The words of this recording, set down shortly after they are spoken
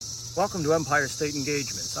Welcome to Empire State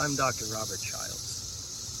Engagements. I'm Dr. Robert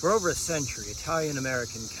Childs. For over a century,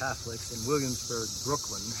 Italian-American Catholics in Williamsburg,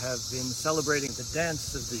 Brooklyn, have been celebrating the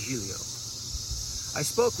dance of the Giglio. I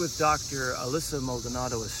spoke with Dr. Alyssa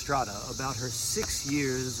Maldonado-Estrada about her 6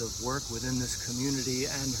 years of work within this community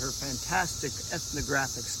and her fantastic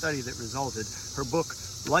ethnographic study that resulted, her book,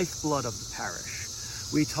 Lifeblood of the Parish.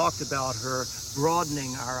 We talked about her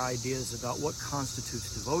broadening our ideas about what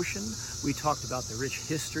constitutes devotion. We talked about the rich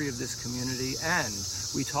history of this community, and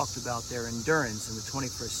we talked about their endurance in the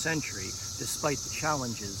 21st century, despite the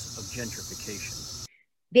challenges of gentrification.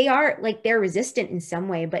 They're resistant in some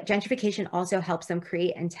way, but gentrification also helps them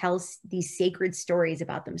create and tell these sacred stories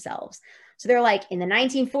about themselves. So they're like, in the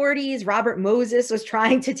 1940s, Robert Moses was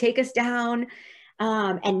trying to take us down.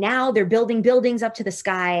 And now they're building buildings up to the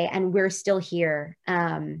sky, and we're still here,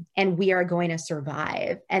 and we are going to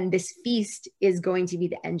survive. And this feast is going to be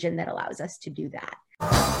the engine that allows us to do that.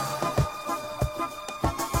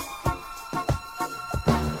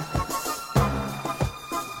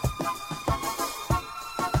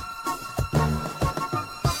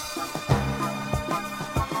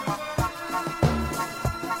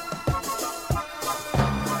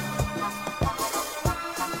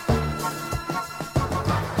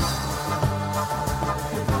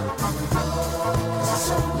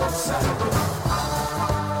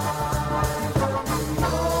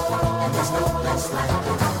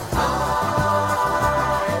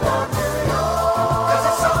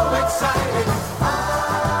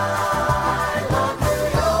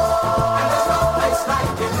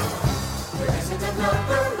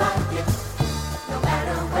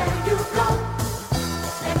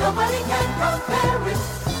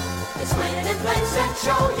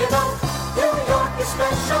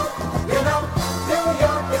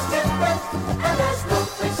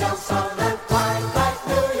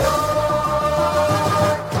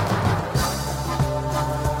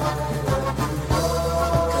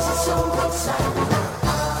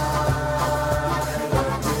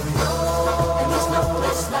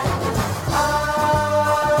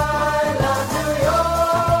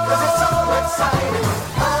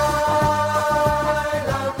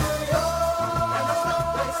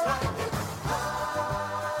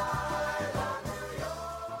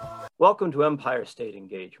 Welcome to Empire State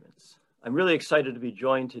Engagements. I'm really excited to be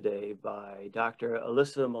joined today by Dr.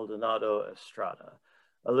 Alyssa Maldonado-Estrada.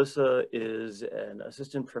 Alyssa is an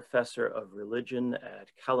assistant professor of religion at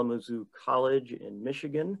Kalamazoo College in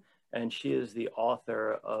Michigan, and she is the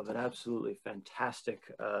author of an absolutely fantastic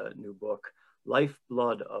new book,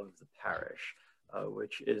 Lifeblood of the Parish,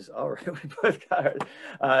 which is, all right, we both got it.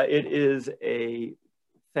 It is a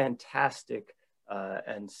fantastic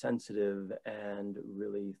and sensitive and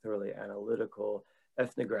really thoroughly analytical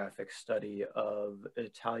ethnographic study of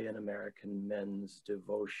Italian-American men's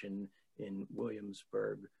devotion in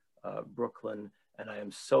Williamsburg, Brooklyn. And I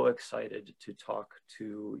am so excited to talk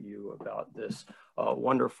to you about this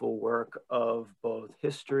wonderful work of both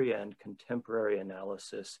history and contemporary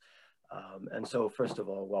analysis. And so first of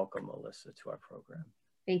all, welcome, Alyssa, to our program.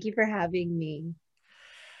 Thank you for having me.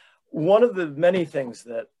 One of the many things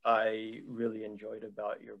that I really enjoyed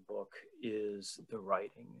about your book is the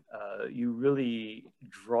writing. You really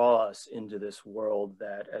draw us into this world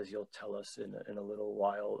that, as you'll tell us in a little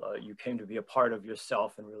while, you came to be a part of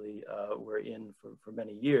yourself and really were in for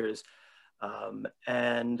many years.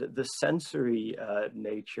 And the sensory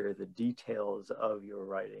nature, the details of your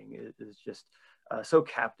writing is just so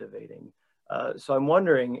captivating. So I'm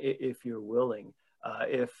wondering if you're willing,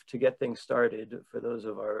 if to get things started, for those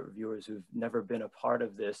of our viewers who've never been a part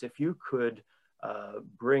of this, if you could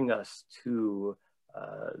bring us to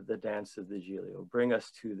the Dance of the Giglio, bring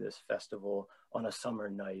us to this festival on a summer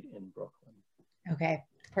night in Brooklyn. Okay,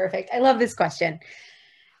 perfect. I love this question.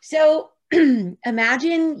 So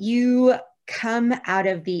imagine you come out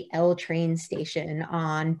of the L train station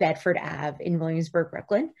on Bedford Ave in Williamsburg,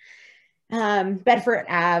 Brooklyn. Bedford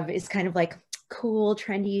Ave is kind of like cool,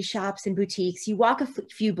 trendy shops and boutiques. You walk a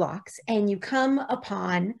few blocks and you come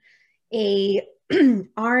upon a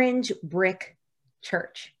orange brick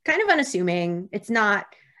church, kind of unassuming. It's not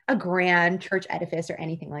a grand church edifice or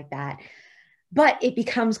anything like that, but it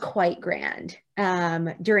becomes quite grand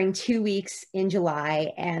during 2 weeks in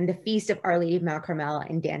July and the Feast of Our Lady of Mount Carmel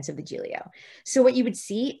and Dance of the Giglio. So what you would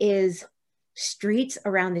see is streets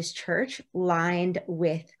around this church lined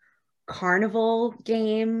with carnival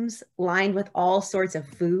games, lined with all sorts of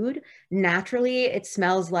food. Naturally, it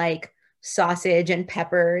smells like sausage and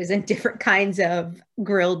peppers and different kinds of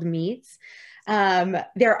grilled meats.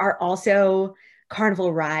 There are also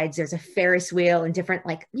carnival rides. There's a Ferris wheel and different,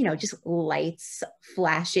 like, just lights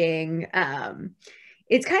flashing.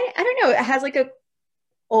 It's kind of, I don't know, it has like a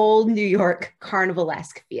old New York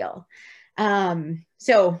carnivalesque feel.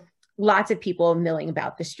 So lots of people milling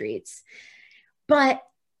about the streets. But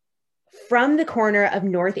from the corner of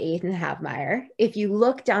North 8th and Havmeyer, if you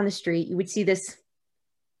look down the street, you would see this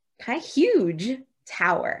kind of huge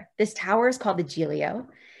tower. This tower is called the Giglio.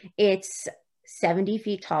 It's 70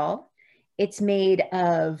 feet tall. It's made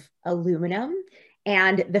of aluminum,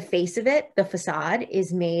 and the face of it, the facade,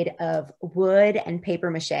 is made of wood and paper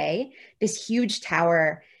mache. This huge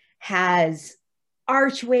tower has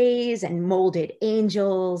archways and molded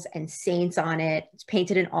angels and saints on it. It's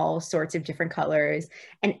painted in all sorts of different colors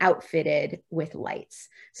and outfitted with lights.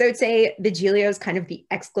 So I'd say the Giglio is kind of the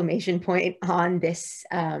exclamation point on this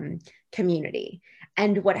community.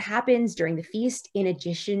 And what happens during the feast, in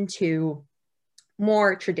addition to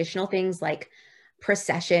more traditional things like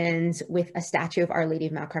processions with a statue of Our Lady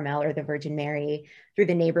of Mount Carmel or the Virgin Mary through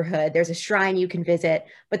the neighborhood, there's a shrine you can visit.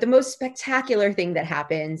 But the most spectacular thing that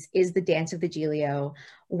happens is the dance of the Giglio,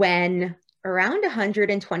 when around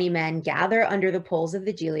 120 men gather under the poles of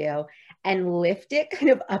the Giglio and lift it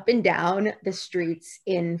kind of up and down the streets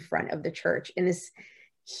in front of the church in this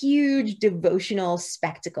huge devotional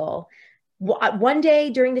spectacle. One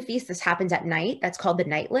day during the feast, this happens at night. That's called the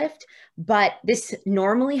night lift, but this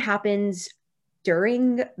normally happens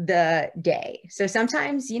during the day. So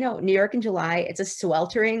sometimes, New York in July, it's a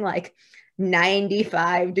sweltering like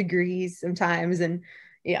 95 degrees sometimes. And,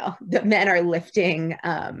 the men are lifting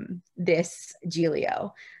this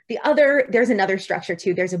Giglio. There's another structure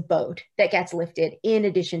too. There's a boat that gets lifted in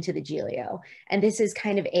addition to the Giglio. And this is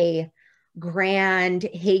kind of a grand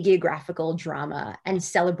hagiographical drama and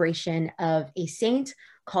celebration of a saint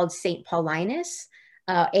called Saint Paulinus,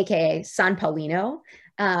 aka San Paulino.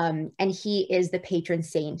 And he is the patron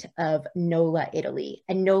saint of Nola, Italy.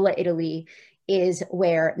 And Nola, Italy is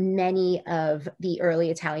where many of the early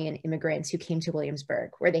Italian immigrants who came to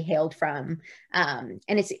Williamsburg, where they hailed from. And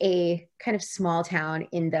it's a kind of small town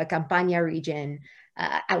in the Campania region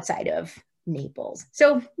outside of Naples.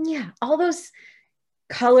 So yeah, all those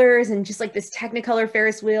colors and just like this Technicolor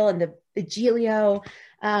Ferris wheel and the Giglio.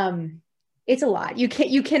 It's a lot. You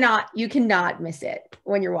cannot miss it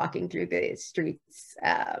when you're walking through the streets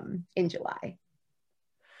in July.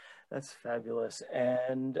 That's fabulous.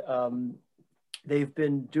 And they've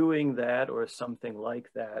been doing that or something like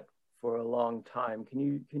that for a long time. Can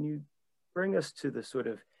you bring us to the sort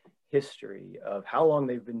of history of how long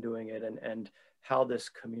they've been doing it and how this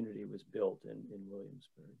community was built in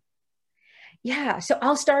Williamsburg? Yeah, so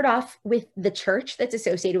I'll start off with the church that's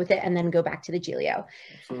associated with it and then go back to the Giglio.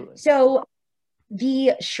 Absolutely. So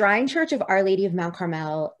the Shrine Church of Our Lady of Mount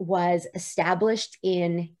Carmel was established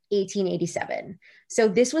in 1887. So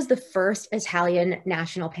this was the first Italian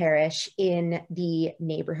national parish in the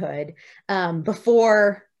neighborhood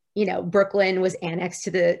before Brooklyn was annexed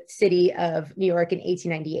to the city of New York in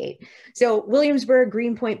 1898. So Williamsburg,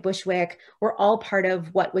 Greenpoint, Bushwick were all part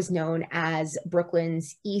of what was known as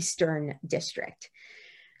Brooklyn's Eastern District.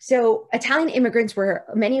 So Italian immigrants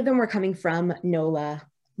many of them were coming from NOLA.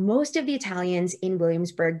 Most of the Italians in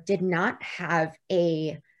Williamsburg did not have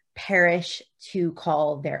a parish to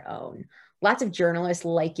call their own. Lots of journalists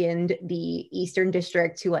likened the Eastern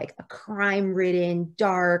District to like a crime-ridden,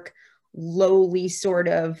 dark, lowly sort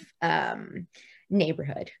of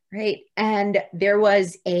neighborhood, right? And there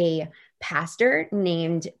was a pastor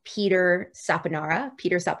named Peter Saponara.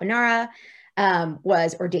 Peter Saponara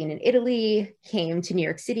was ordained in Italy, came to New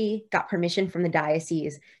York City, got permission from the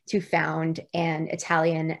diocese to found an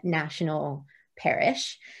Italian national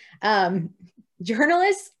parish.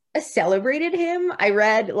 Journalists celebrated him. I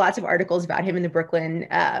read lots of articles about him in the Brooklyn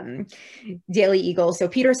Daily Eagle. So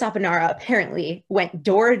Peter Saponara apparently went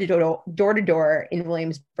door to door in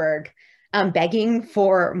Williamsburg, begging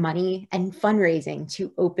for money and fundraising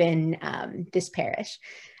to open this parish.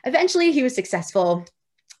 Eventually, he was successful,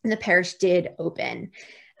 and the parish did open.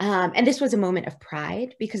 And this was a moment of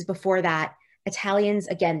pride because before that, Italians,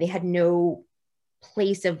 again, they had no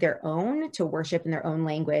place of their own to worship in their own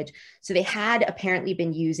language. So they had apparently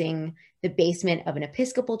been using the basement of an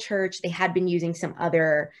Episcopal church. They had been using some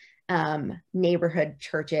other neighborhood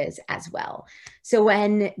churches as well. So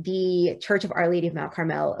when the Church of Our Lady of Mount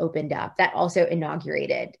Carmel opened up, that also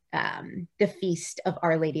inaugurated the Feast of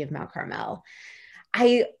Our Lady of Mount Carmel.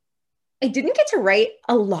 I didn't get to write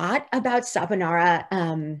a lot about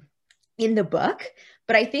Saponara in the book,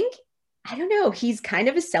 but I don't know, he's kind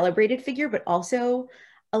of a celebrated figure, but also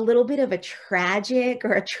a little bit of a tragic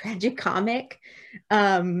or a tragicomic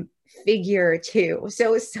figure too.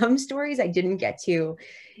 So some stories I didn't get to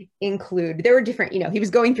include. There were different, he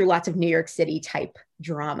was going through lots of New York City type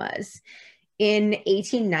dramas. in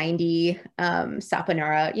 1890,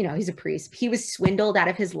 Saponara, you know, he's a priest. He was swindled out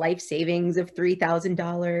of his life savings of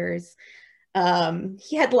 $3,000.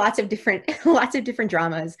 He had lots of different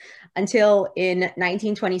dramas until in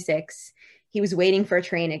 1926, he was waiting for a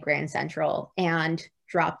train at Grand Central and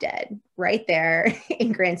dropped dead right there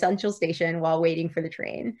in Grand Central Station while waiting for the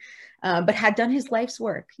train, but had done his life's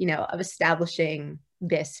work, you know, of establishing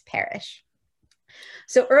this parish.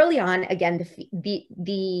 So early on, again,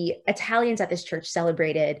 the Italians at this church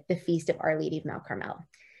celebrated the feast of Our Lady of Mount Carmel.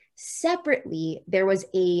 Separately, there was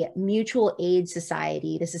a mutual aid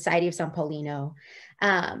society, the Society of San Paulino,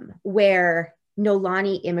 where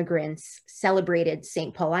Nolani immigrants celebrated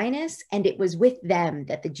St. Paulinus, and it was with them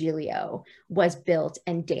that the Giglio was built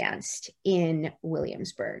and danced in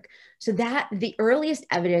Williamsburg. So that the earliest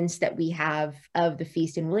evidence that we have of the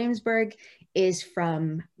feast in Williamsburg is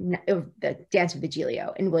from the Dance of the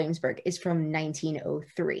Giglio in Williamsburg is from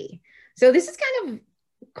 1903. So this is kind of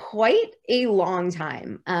quite a long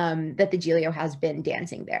time that the Giglio has been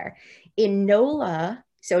dancing there. In Nola,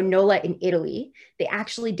 so Nola in Italy, they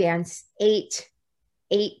actually dance eight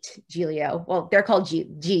Giglio. Well, they're called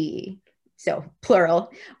G, so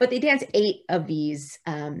plural, but they dance 8 of these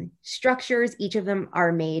structures. Each of them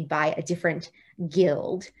are made by a different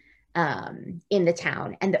guild in the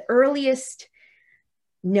town. And the earliest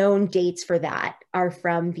known dates for that are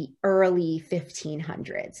from the early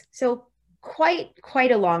 1500s. So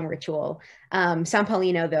quite a long ritual. San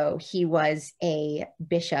Paulino, though, he was a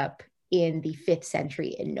bishop in the 5th century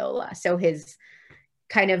in Nola. So his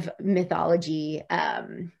kind of mythology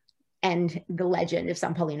and the legend of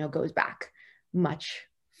San Paulino goes back much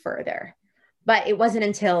further. But it wasn't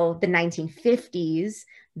until the 1950s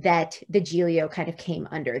that the Giglio kind of came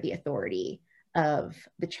under the authority of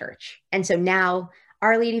the church. And so now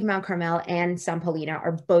Our Lady of Mount Carmel and San Paulino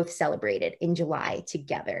are both celebrated in July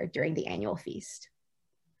together during the annual feast.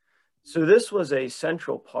 So this was a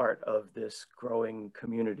central part of this growing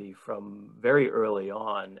community from very early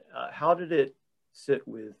on. How did it sit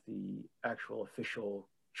with the actual official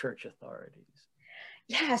church authorities?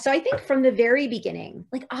 Yeah, so I think from the very beginning,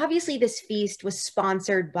 like obviously this feast was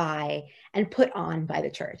sponsored by and put on by the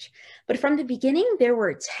church. But from the beginning, there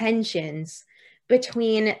were tensions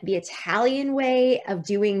between the Italian way of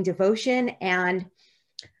doing devotion and,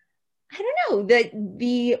 I don't know,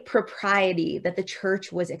 the propriety that the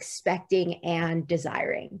church was expecting and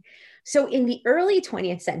desiring. So in the early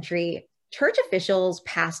 20th century, church officials,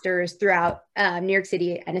 pastors throughout New York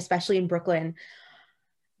City, and especially in Brooklyn,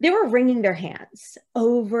 they were wringing their hands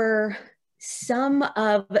over some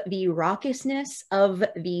of the raucousness of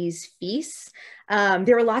these feasts.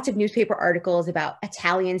 There were lots of newspaper articles about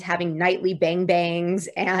Italians having nightly bang-bangs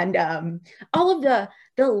and all of the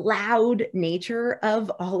loud nature of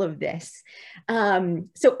all of this.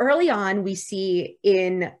 So early on, we see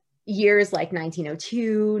in years like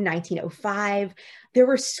 1902, 1905, there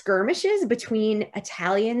were skirmishes between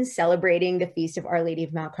Italians celebrating the Feast of Our Lady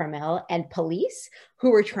of Mount Carmel and police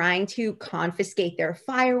who were trying to confiscate their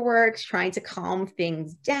fireworks, trying to calm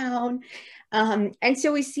things down. And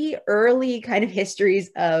so we see early kind of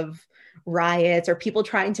histories of riots or people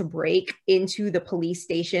trying to break into the police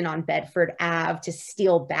station on Bedford Ave to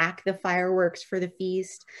steal back the fireworks for the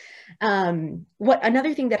feast.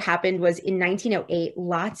 Another thing that happened was in 1908,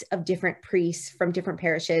 lots of different priests from different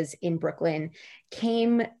parishes in Brooklyn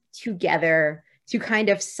came together to kind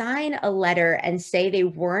of sign a letter and say they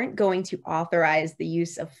weren't going to authorize the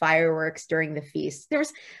use of fireworks during the feast. There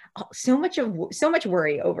was so much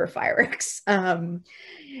worry over fireworks.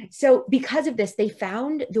 So because of this, they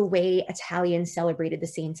found the way Italians celebrated the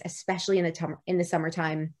saints, especially in the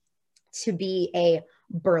summertime, to be a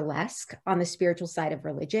burlesque on the spiritual side of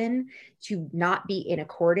religion, to not be in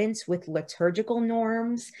accordance with liturgical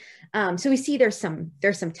norms. So we see there's some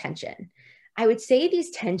tension. I would say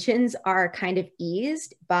these tensions are kind of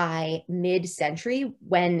eased by mid-century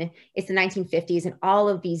when it's the 1950s and all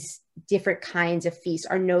of these different kinds of feasts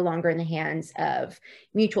are no longer in the hands of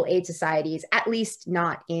mutual aid societies, at least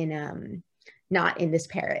not in this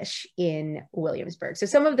parish in Williamsburg. So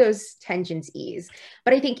some of those tensions ease.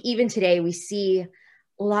 But I think even today we see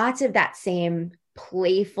lots of that same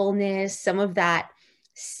playfulness, some of that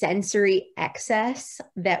sensory excess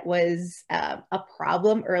that was a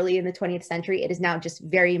problem early in the 20th century. It is now just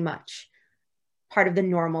very much part of the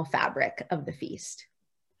normal fabric of the feast.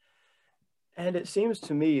 And it seems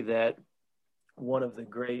to me that one of the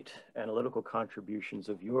great analytical contributions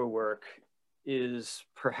of your work is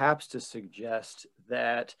perhaps to suggest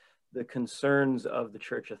that the concerns of the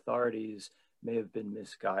church authorities may have been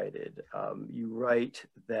misguided. You write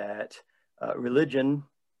that religion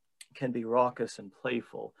can be raucous and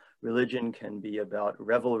playful, religion can be about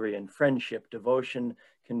revelry and friendship. Devotion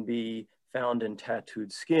can be found in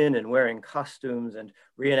tattooed skin and wearing costumes and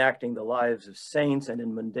reenacting the lives of saints, and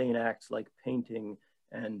in mundane acts like painting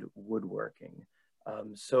and woodworking.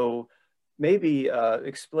 So maybe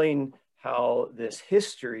explain how this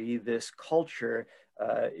history, this culture,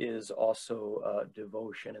 is also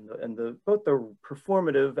devotion, and both the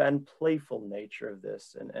performative and playful nature of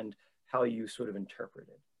this, and how you sort of interpret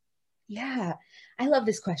it. Yeah, I love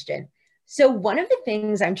this question. So one of the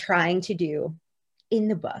things I'm trying to do in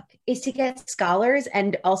the book is to get scholars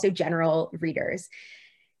and also general readers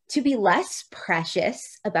to be less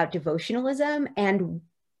precious about devotionalism and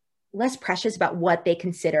less precious about what they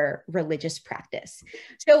consider religious practice.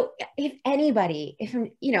 So if anybody,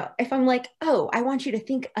 if I'm like, oh, I want you to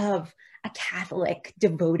think of a Catholic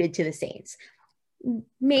devoted to the saints,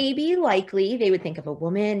 maybe likely they would think of a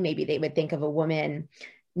woman, maybe they would think of a woman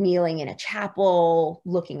kneeling in a chapel,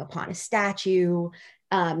 looking upon a statue.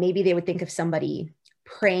 Maybe they would think of somebody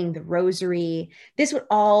praying the rosary. This would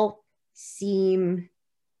all seem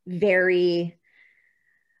very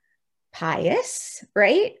pious,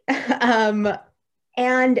 right?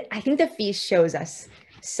 And I think the feast shows us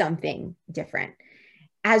something different.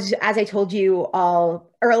 As I told you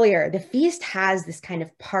all earlier, the feast has this kind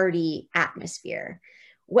of party atmosphere.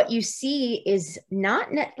 What you see is not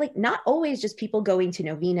always just people going to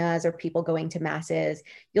novenas or people going to masses.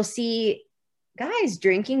 You'll see guys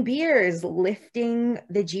drinking beers, lifting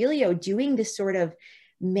the Giglio, doing this sort of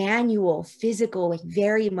manual, physical, like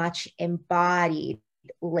very much embodied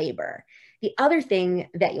labor. The other thing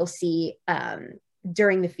that you'll see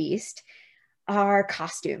during the feast are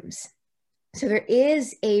costumes. So there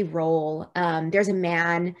is a role, there's a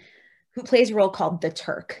man who plays a role called the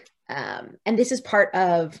Turk. And this is part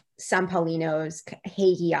of San Paulino's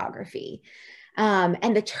hagiography.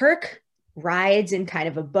 And the Turk rides in kind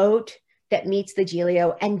of a boat that meets the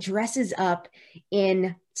Giglio and dresses up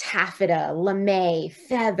in taffeta, lamé,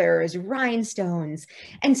 feathers, rhinestones.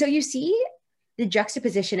 And so you see the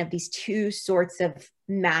juxtaposition of these two sorts of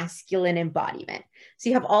masculine embodiment. So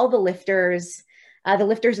you have all the lifters of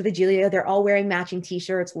the Giglio, they're all wearing matching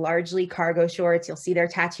t-shirts, largely cargo shorts. You'll see their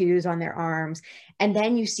tattoos on their arms. And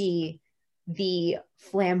then you see the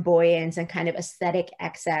flamboyance and kind of aesthetic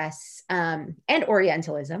excess and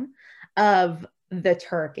Orientalism of the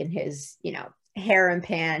Turk in his, hair and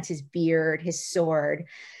pants, his beard, his sword.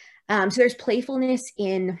 So there's playfulness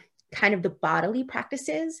in kind of the bodily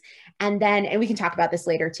practices. And we can talk about this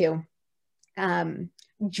later too.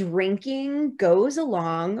 Drinking goes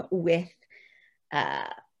along with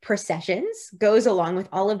processions, goes along with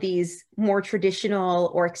all of these more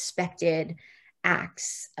traditional or expected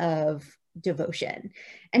acts of devotion.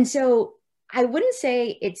 And so I wouldn't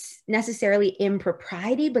say it's necessarily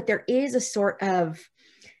impropriety, but there is a sort of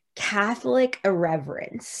Catholic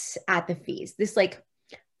irreverence at the feast, this like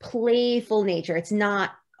playful nature. It's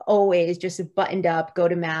not always just buttoned up, go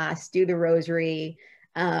to mass, do the rosary,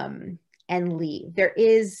 and leave. There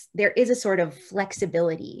is a sort of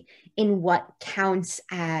flexibility in what counts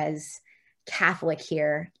as Catholic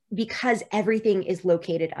here, because everything is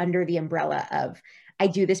located under the umbrella of, I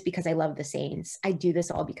do this because I love the saints. I do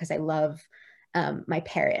this all because I love my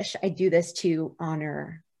parish. I do this to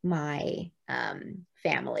honor my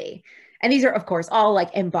family. And these are, of course, all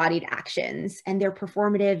like embodied actions, and they're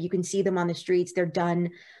performative. You can see them on the streets. They're done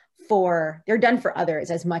for others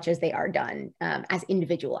as much as they are done as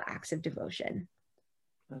individual acts of devotion.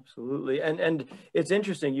 Absolutely. And it's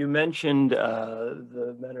interesting. You mentioned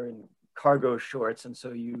the men are in cargo shorts, and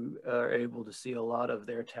so you are able to see a lot of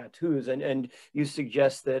their tattoos. And you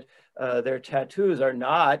suggest that their tattoos are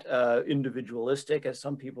not individualistic, as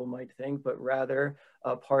some people might think, but rather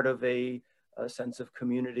part of a sense of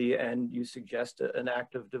community, and you suggest an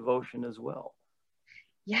act of devotion as well.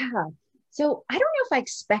 Yeah. So I don't know if I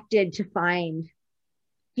expected to find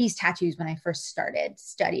these tattoos when I first started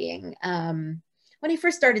studying, Catholic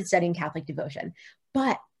devotion,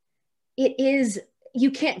 but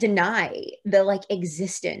you can't deny the like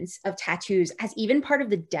existence of tattoos as even part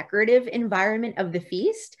of the decorative environment of the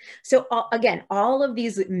feast. So again, all of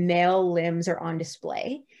these male limbs are on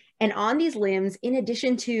display, and on these limbs, in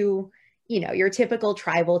addition to, your typical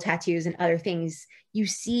tribal tattoos and other things, you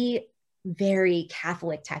see very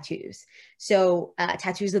Catholic tattoos. So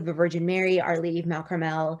tattoos of the Virgin Mary, Our Lady of Mount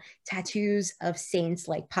Carmel, tattoos of saints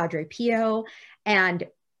like Padre Pio, and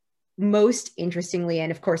most interestingly,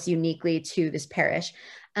 and of course uniquely to this parish,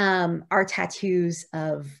 are tattoos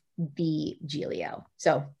of the Giglio.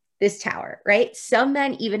 So this tower, right? Some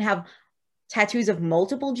men even have tattoos of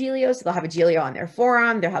multiple Giglios. So they'll have a Giglio on their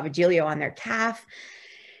forearm, they'll have a Giglio on their calf.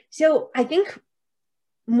 So I think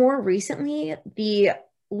more recently, the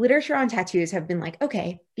literature on tattoos have been like,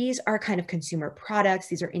 okay, these are kind of consumer products.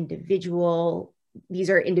 These are individual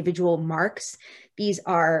marks. These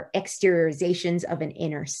are exteriorizations of an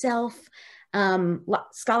inner self.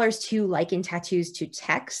 Scholars too liken tattoos to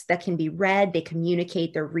texts that can be read. They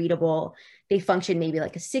communicate, they're readable. They function maybe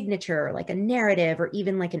like a signature, or like a narrative, or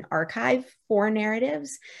even like an archive for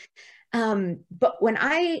narratives. But when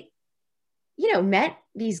I met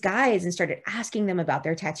these guys and started asking them about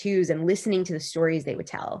their tattoos and listening to the stories they would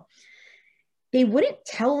tell, they wouldn't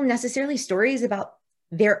tell necessarily stories about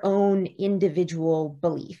their own individual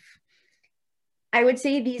belief. I would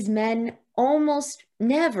say these men almost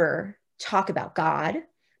never talk about God.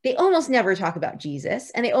 They almost never talk about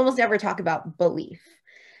Jesus, and they almost never talk about belief.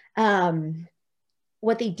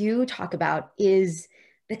 What they do talk about is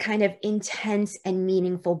the kind of intense and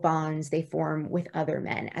meaningful bonds they form with other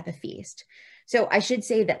men at the feast. So I should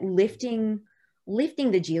say that lifting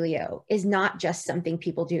the Giglio is not just something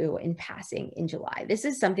people do in passing in July. This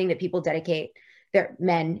is something that people dedicate, their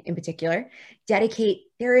men in particular, dedicate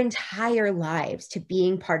their entire lives to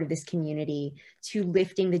being part of this community, to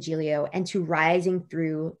lifting the Giglio, and to rising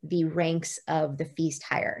through the ranks of the feast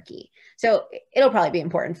hierarchy. So it'll probably be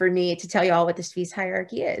important for me to tell you all what this feast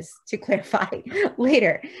hierarchy is, to clarify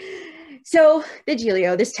later. So the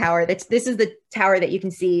Giglio, this tower, this is the tower that you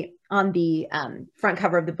can see on the front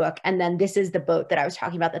cover of the book. And then this is the boat that I was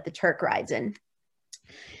talking about that the Turk rides in.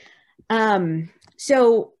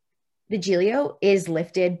 So the Giglio is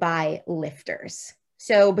lifted by lifters.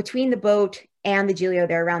 So between the boat and the Giglio,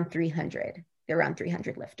 there are around 300. There are around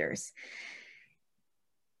 300 lifters.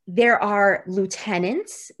 There are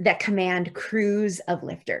lieutenants that command crews of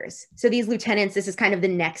lifters. So these lieutenants, this is kind of the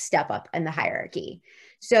next step up in the hierarchy.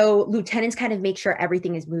 So lieutenants kind of make sure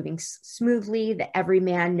everything is moving smoothly, that every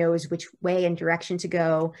man knows which way and direction to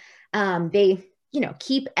go. They,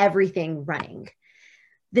 keep everything running.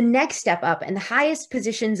 The next step up and the highest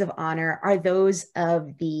positions of honor are those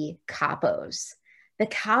of the capos. The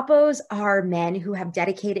capos are men who have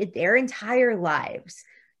dedicated their entire lives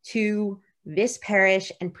to this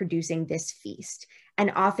parish and producing this feast.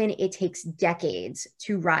 And often it takes decades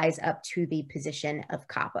to rise up to the position of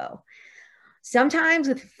capo. Sometimes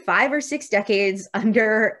with 5 or 6 decades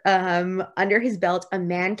under his belt, a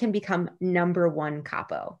man can become number one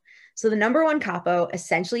capo. So the number one capo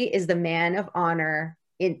essentially is the man of honor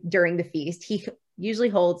during the feast. He usually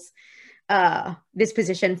holds this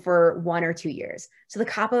position for 1 or 2 years. So the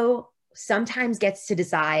capo sometimes gets to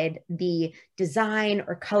decide the design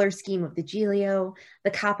or color scheme of the Giglio.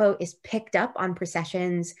 The capo is picked up on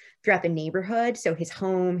processions throughout the neighborhood. So his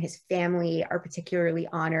home, his family are particularly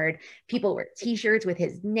honored. People wear t-shirts with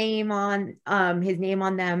his name on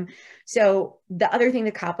them. So the other thing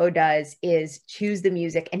the capo does is choose the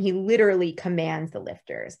music, and he literally commands the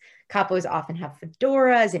lifters. Capos often have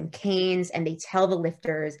fedoras and canes, and they tell the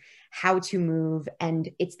lifters how to move, and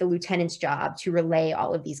it's the lieutenant's job to relay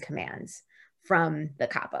all of these commands from the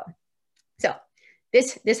capo. So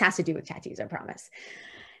this has to do with tattoos, I promise.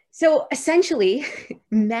 So essentially,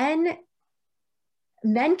 men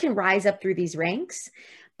can rise up through these ranks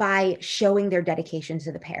by showing their dedication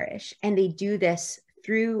to the parish, and they do this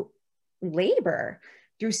through labor,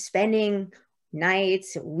 through spending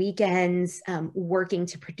nights, weekends, working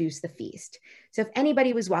to produce the feast. So if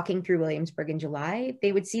anybody was walking through Williamsburg in July,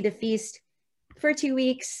 they would see the feast for 2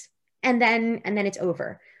 weeks, and then it's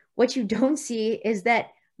over. What you don't see is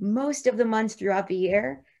that most of the months throughout the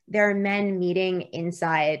year, there are men meeting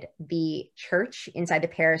inside the church, inside the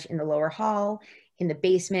parish, in the lower hall, in the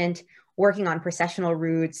basement, working on processional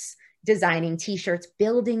routes, designing t-shirts,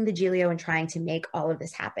 building the Giglio, and trying to make all of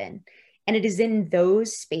this happen. And it is in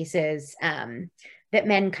those spaces that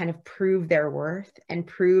men kind of prove their worth and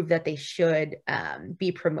prove that they should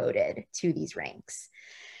be promoted to these ranks.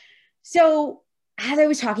 So as I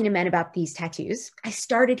was talking to men about these tattoos, I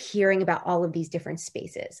started hearing about all of these different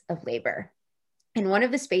spaces of labor. And one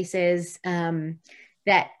of the spaces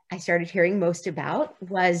that I started hearing most about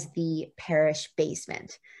was the parish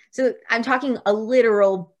basement. So I'm talking a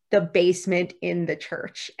literal the basement in the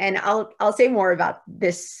church. And I'll say more about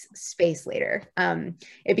this space later.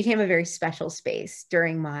 It became a very special space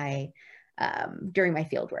during my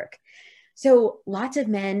field work. So lots of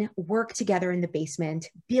men work together in the basement,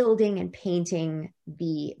 building and painting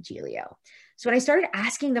the Giglio. So when I started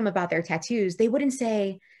asking them about their tattoos, they wouldn't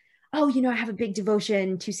say, oh, I have a big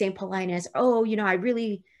devotion to St. Paulinus. Oh,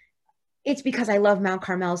 it's because I love Mount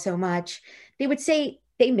Carmel so much.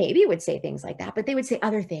 They maybe would say things like that, but they would say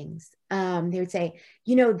other things. They would say,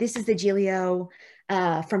 this is the Giglio.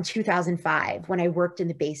 from 2005 when I worked in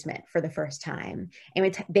the basement for the first time.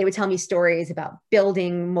 And they would tell me stories about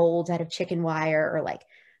building molds out of chicken wire, or like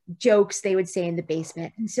jokes they would say in the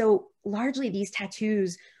basement. And so largely these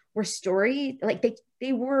tattoos were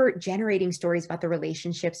they were generating stories about the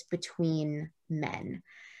relationships between men.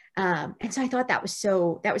 And so I thought that was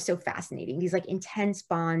so fascinating. These like intense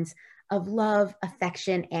bonds of love,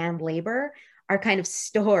 affection, and labor are kind of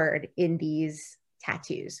stored in these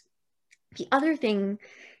tattoos. The other thing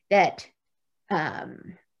that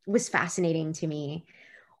was fascinating to me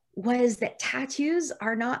was that tattoos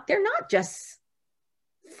they're not just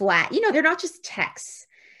flat, they're not just texts.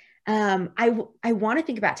 I want to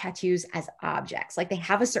think about tattoos as objects, like they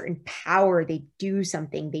have a certain power, they do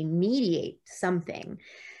something, they mediate something.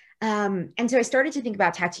 And so I started to think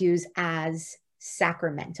about tattoos as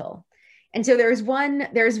sacramental. And so there's one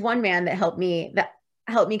man that helped me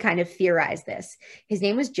kind of theorize this. His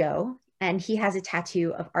name was Joe, and he has a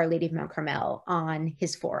tattoo of Our Lady of Mount Carmel on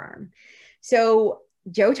his forearm. So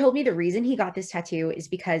Joe told me the reason he got this tattoo is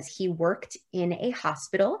because he worked in a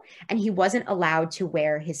hospital and he wasn't allowed to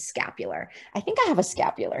wear his scapular. I think I have a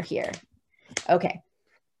scapular here. Okay.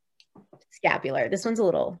 Scapular. This one's a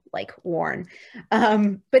little like worn.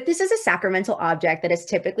 But this is a sacramental object that is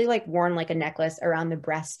typically like worn like a necklace around the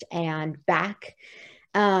breast and back.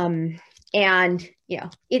 And,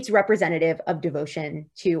 it's representative of devotion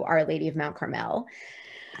to Our Lady of Mount Carmel.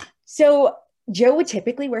 So Joe would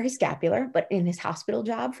typically wear his scapular, but in his hospital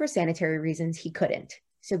job for sanitary reasons, he couldn't.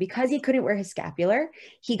 So because he couldn't wear his scapular,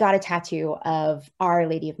 he got a tattoo of Our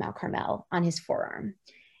Lady of Mount Carmel on his forearm.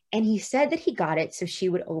 And he said that he got it so she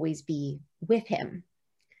would always be with him.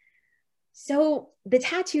 So the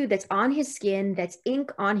tattoo that's on his skin, that's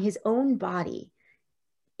ink on his own body,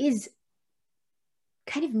 is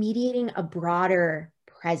kind of mediating a broader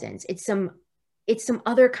presence. It's some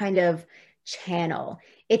other kind of channel.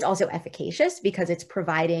 It's also efficacious because it's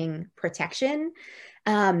providing protection.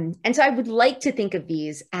 And so I would like to think of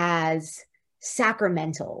these as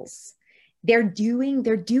sacramentals. They're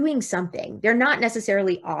doing something. They're not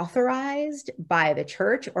necessarily authorized by the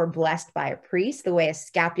church or blessed by a priest the way a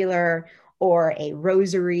scapular or a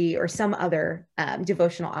rosary or some other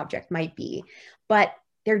devotional object might be, but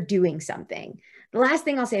they're doing something. The last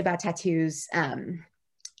thing I'll say about tattoos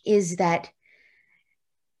is that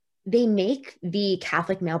they make the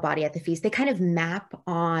Catholic male body at the feast, they kind of map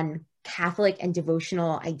on Catholic and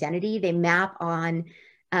devotional identity. They map on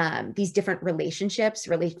these different relationships,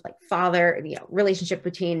 like father, relationship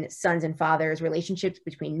between sons and fathers, relationships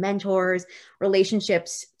between mentors,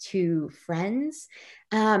 relationships to friends.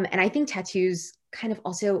 And I think tattoos kind of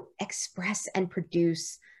also express and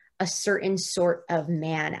produce a certain sort of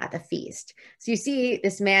man at the feast. So you see,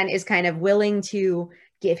 this man is kind of willing to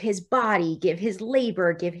give his body, give his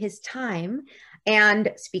labor, give his time,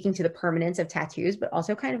 and speaking to the permanence of tattoos, but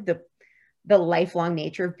also kind of the lifelong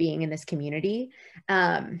nature of being in this community.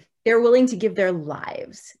 They're willing to give their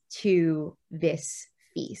lives to this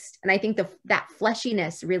feast. And I think that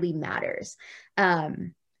fleshiness really matters.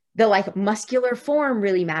 The like muscular form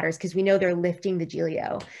really matters because we know they're lifting the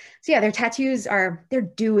Giglio. So yeah, their tattoos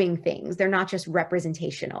they're doing things. They're not just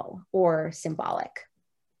representational or symbolic.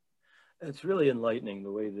 It's really enlightening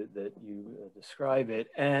the way that you describe it.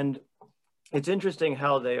 And it's interesting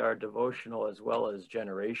how they are devotional as well as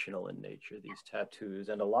generational in nature, these tattoos,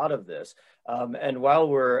 and a lot of this. And while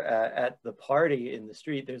we're at the party in the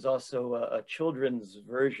street, there's also a children's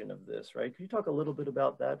version of this, right? Can you talk a little bit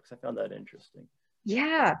about that? Because I found that interesting.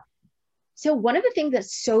 Yeah. So one of the things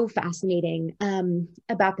that's so fascinating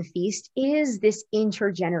about the feast is this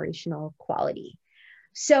intergenerational quality.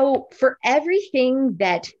 So for everything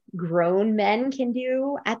that grown men can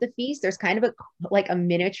do at the feast, there's kind of a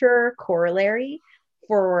miniature corollary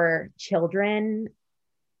for children,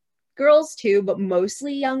 girls too, but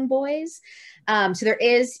mostly young boys. So there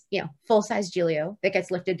is, full-size Giglio that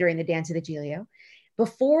gets lifted during the dance of the Giglio.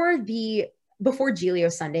 Before Giglio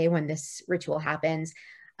Sunday, when this ritual happens,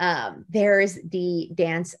 there's the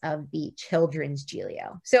dance of the children's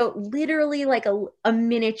Giglio. So literally like a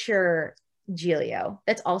miniature Giglio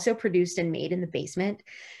that's also produced and made in the basement.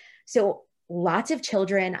 So lots of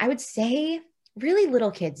children, I would say really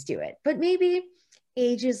little kids do it, but maybe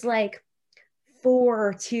ages like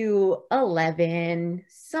 4 to 11,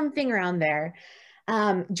 something around there,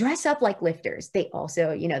 dress up like lifters. They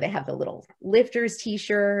also, they have the little lifters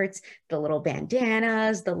t-shirts, the little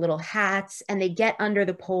bandanas, the little hats, and they get under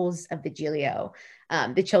the poles of the Giglio,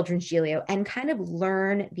 the children's Giglio, and kind of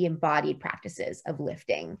learn the embodied practices of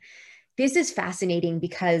lifting. This is fascinating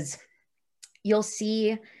because you'll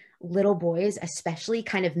see little boys, especially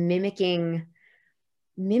kind of mimicking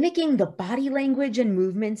mimicking the body language and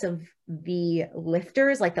movements of the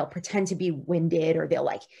lifters. Like they'll pretend to be winded, or they'll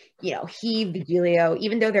like, heave the Giglio,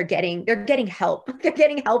 even though they're getting help. They're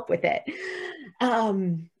getting help with it.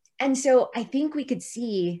 And so I think we could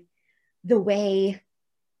see the way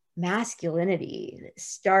masculinity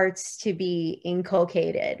starts to be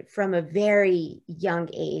inculcated from a very young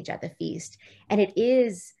age at the feast. And it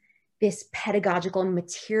is this pedagogical and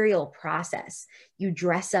material process. You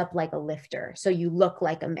dress up like a lifter, so you look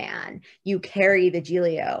like a man. You carry the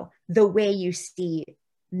Giglio the way you see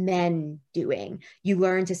men doing. You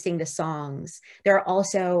learn to sing the songs. There are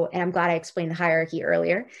also, and I'm glad I explained the hierarchy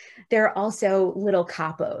earlier, there are also little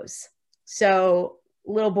capos. So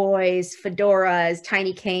little boys, fedoras,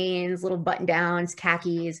 tiny canes, little button downs,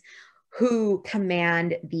 khakis, who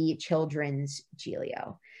command the children's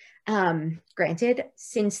Giglio. Granted,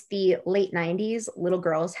 since the late 90s, little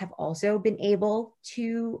girls have also been able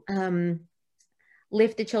to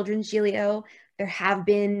lift the children's Giglio. There have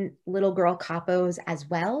been little girl capos as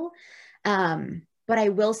well. But I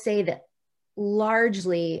will say that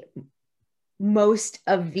largely most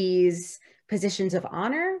of these positions of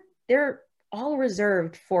honor, they're all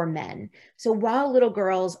reserved for men. So while little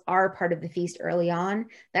girls are part of the feast early on,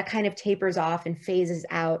 that kind of tapers off and phases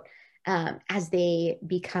out as they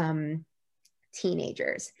become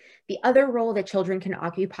teenagers. The other role that children can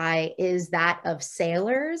occupy is that of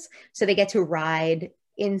sailors. So they get to ride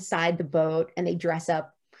inside the boat and they dress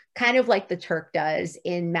up kind of like the Turk does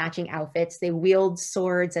in matching outfits. They wield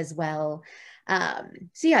swords as well.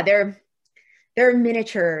 So yeah, there are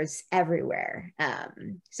miniatures everywhere.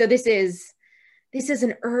 So this is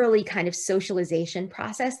an early kind of socialization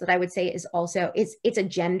process that I would say is also, it's a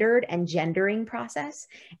gendered and gendering process.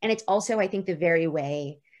 And it's also, I think, the very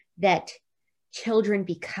way that children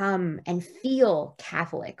become and feel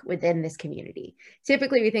Catholic within this community.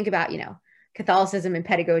 Typically we think about, Catholicism and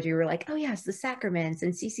pedagogy, we're like, oh yes, the sacraments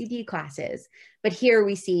and CCD classes. But here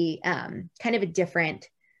we see kind of a different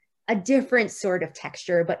sort of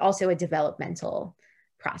texture, but also a developmental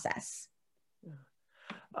process.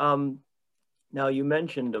 Now, you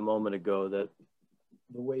mentioned a moment ago that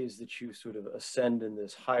the ways that you sort of ascend in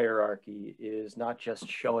this hierarchy is not just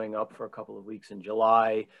showing up for a couple of weeks in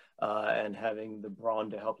July and having the brawn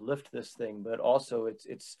to help lift this thing, but also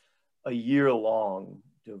it's a year-long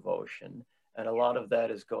devotion. And a lot of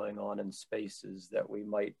that is going on in spaces that we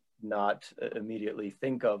might not immediately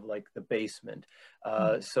think of, like the basement.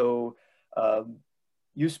 So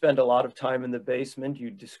you spend a lot of time in the basement.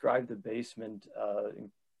 You describe the basement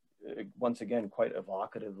once again, quite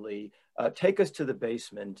evocatively. Take us to the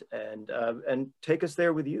basement and take us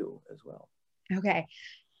there with you as well. Okay.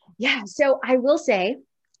 Yeah. So I will say,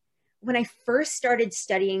 when I first started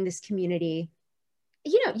studying this community,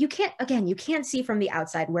 you can't see from the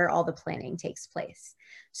outside where all the planning takes place.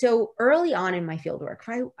 So early on in my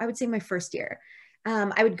fieldwork, I would say my first year,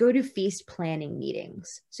 I would go to feast planning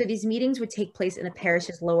meetings. So these meetings would take place in the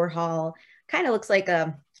parish's lower hall. Kind of looks like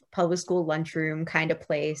a public school lunchroom kind of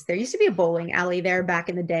place. There used to be a bowling alley there back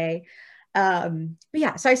in the day. But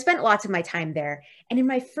yeah, so I spent lots of my time there. And in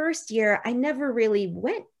my first year, I never really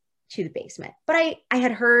went to the basement, but I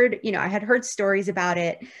had heard, I had heard stories about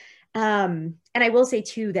it. And I will say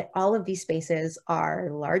too, that all of these spaces are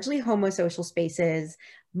largely homosocial spaces.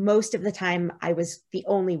 Most of the time I was the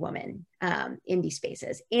only woman in these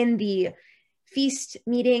spaces, in the feast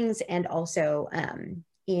meetings and also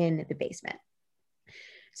in the basement.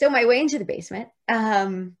 So my way into the basement,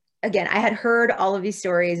 again, I had heard all of these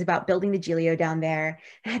stories about building the Giglio down there.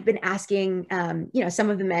 I had been asking, some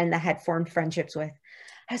of the men that I had formed friendships with.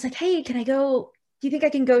 I was like, hey, can I go? Do you think I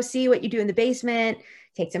can go see what you do in the basement?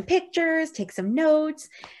 Take some pictures, take some notes.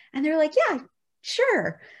 And they're like, yeah,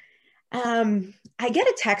 sure. I get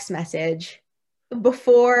a text message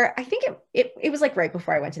before, I think it was like right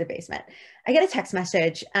before I went to the basement. I get a text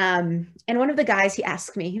message. And one of the guys, he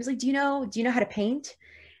asked me, he was like, do you know how to paint?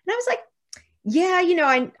 And I was like, yeah,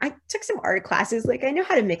 I took some art classes. Like I know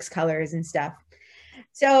how to mix colors and stuff.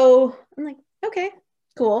 So I'm like, okay,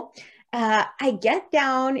 cool. I get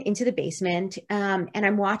down into the basement and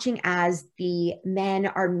I'm watching as the men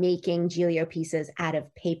are making Giglio pieces out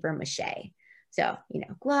of paper mache. So,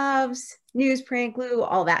 gloves, newsprint, glue,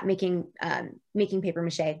 all that, making paper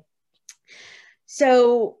mache.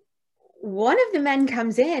 So one of the men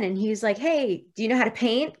comes in and he's like, hey, do you know how to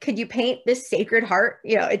paint? Could you paint this Sacred Heart?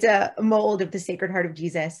 It's a mold of the Sacred Heart of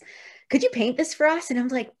Jesus. Could you paint this for us? And I'm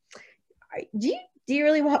like, do you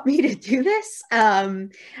really want me to do this?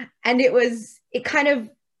 And it kind of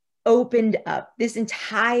opened up this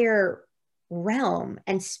entire realm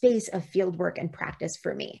and space of field work and practice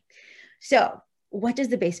for me. So what does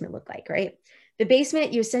the basement look like, right? the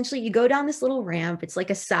basement, you go down this little ramp. It's like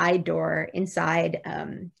a side door inside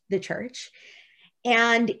the church.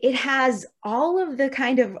 And it has all of the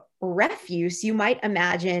kind of refuse you might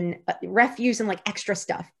imagine, refuse and like extra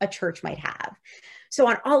stuff a church might have. So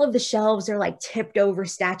on all of the shelves are like tipped over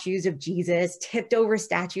statues of Jesus, tipped over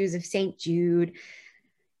statues of St. Jude.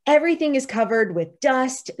 Everything is covered with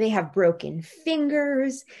dust. They have broken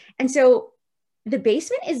fingers. And so the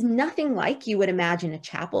basement is nothing like you would imagine a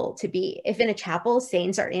chapel to be. If in a chapel,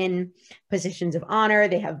 saints are in positions of honor,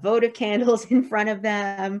 they have votive candles in front of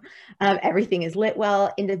them, everything is lit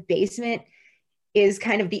well. In the basement is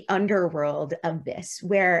kind of the underworld of this,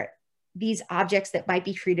 where these objects that might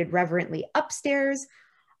be treated reverently upstairs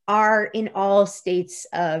are in all states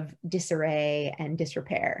of disarray and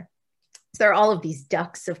disrepair. So there are all of these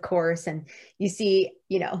ducks, of course, and you see,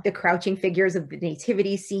 the crouching figures of the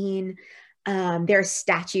nativity scene. There are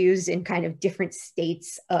statues in kind of different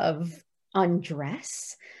states of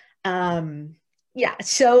undress.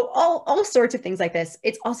 So all sorts of things like this.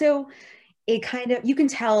 It's also a kind of, you can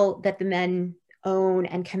tell that the men own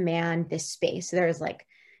and command this space. So there's like,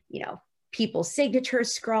 people's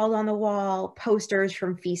signatures scrawled on the wall, posters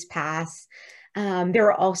from Feast Pass. There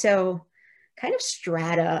are also kind of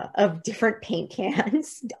strata of different paint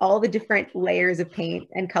cans, all the different layers of paint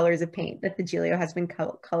and colors of paint that the Giglio has been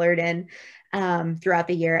colored in throughout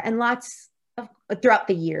the year, and throughout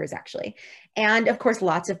the years, actually. And of course,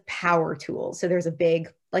 lots of power tools. So there's a big,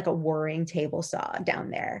 like a whirring table saw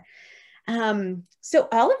down there. So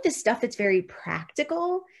all of this stuff that's very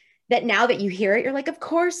practical, that now that you hear it, you're like, of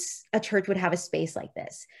course a church would have a space like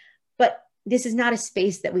this. But this is not a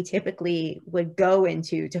space that we typically would go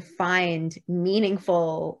into to find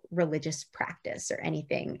meaningful religious practice or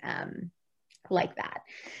anything like that.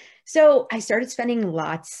 So I started spending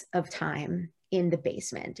lots of time in the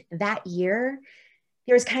basement. That year,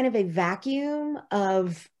 there was kind of a vacuum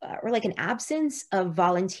of, or like an absence of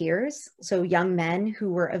volunteers. So young men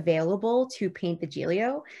who were available to paint the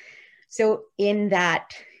Giglio. So in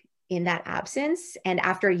that absence, and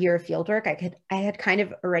after a year of fieldwork, I had kind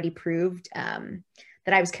of already proved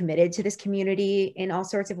that I was committed to this community in all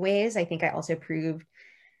sorts of ways. I think I also proved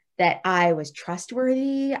that I was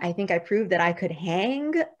trustworthy. I think I proved that I could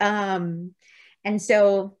hang. And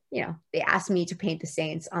so, they asked me to paint the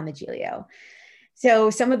saints on the Giglio. So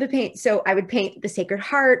so I would paint the Sacred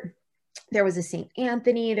Heart. There was a Saint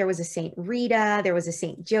Anthony, there was a Saint Rita, there was a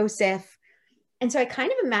Saint Joseph. And so I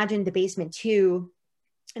kind of imagined the basement too,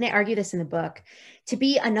 and I argue this in the book, to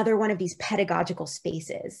be another one of these pedagogical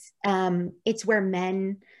spaces. It's where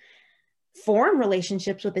men form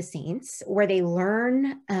relationships with the saints, where they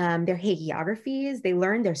learn their hagiographies, they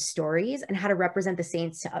learn their stories, and how to represent the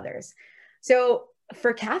saints to others. So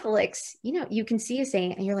for Catholics, you can see a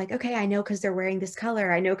saint and you're like, okay, I know because they're wearing this color.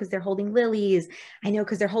 I know because they're holding lilies. I know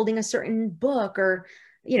because they're holding a certain book, or,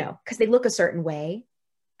 because they look a certain way.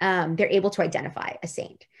 They're able to identify a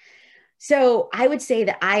saint. So I would say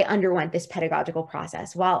that I underwent this pedagogical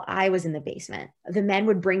process while I was in the basement. The men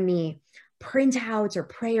would bring me printouts or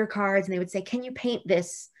prayer cards, and they would say, can you paint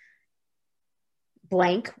this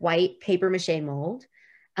blank white paper mache mold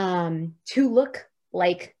to look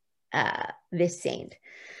like this saint?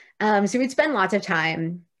 So we'd spend lots of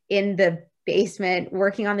time in the basement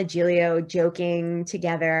working on the Giglio, joking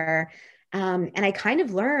together. And I kind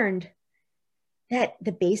of learned that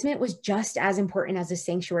the basement was just as important as the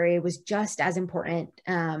sanctuary, was just as important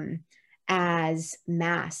as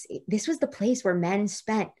Mass. This was the place where men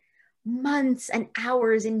spent months and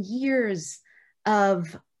hours and years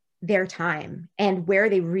of their time, and where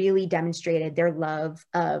they really demonstrated their love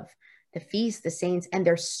of the feast, the saints, and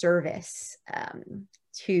their service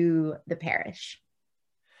to the parish.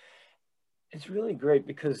 It's really great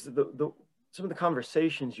because some of the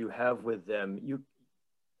conversations you have with them,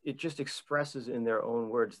 it just expresses in their own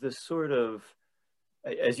words this sort of,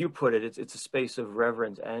 as you put it, it's a space of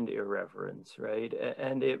reverence and irreverence, right?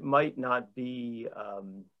 And it might not be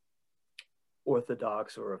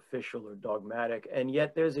orthodox or official or dogmatic, and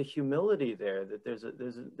yet there's a humility there, that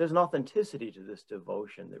there's an authenticity to this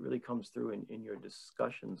devotion that really comes through in your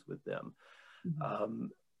discussions with them. Mm-hmm.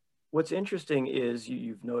 What's interesting is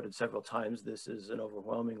you've noted several times this is an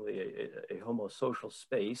overwhelmingly a homosocial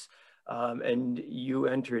space. And you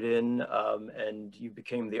entered in and you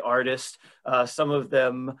became the artist. Some of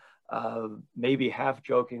them, maybe half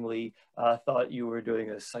jokingly, thought you were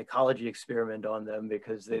doing a psychology experiment on them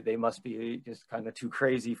because they must be just kind of too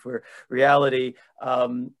crazy for reality.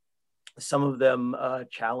 Some of them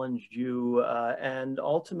challenged you, and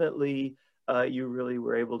ultimately you really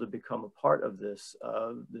were able to become a part of this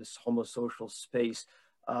homosocial space.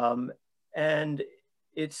 And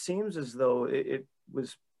it seems as though it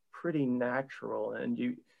was pretty natural, and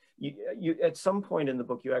you at some point in the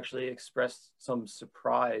book you actually expressed some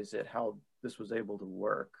surprise at how this was able to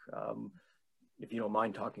work. If you don't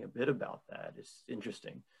mind talking a bit about that, it's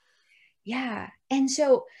interesting. Yeah. And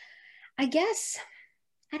so I guess,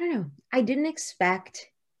 I don't know, I didn't expect,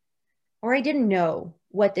 or I didn't know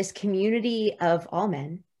what this community of all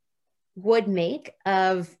men would make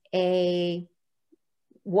of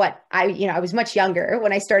what I was much younger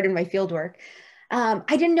when I started my field work. I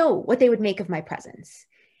didn't know what they would make of my presence.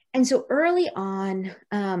 And so early on,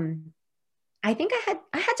 I think I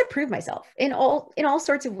had to prove myself in all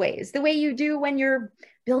sorts of ways. The way you do when you're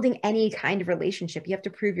building any kind of relationship, you have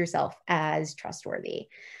to prove yourself as trustworthy.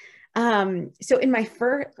 So in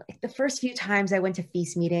the first few times I went to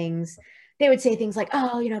feast meetings, they would say things like,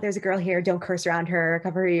 "Oh, there's a girl here. Don't curse around her.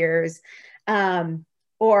 Cover her ears."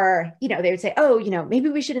 Or they would say, "Oh, maybe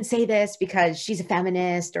we shouldn't say this because she's a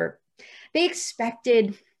feminist." Or they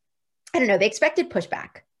expected, I don't know, they expected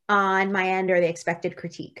pushback on my end, or they expected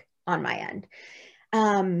critique on my end.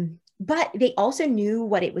 But they also knew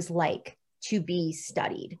what it was like to be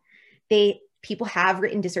studied. People have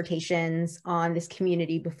written dissertations on this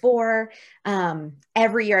community before.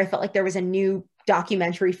 Every year I felt like there was a new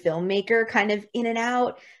documentary filmmaker kind of in and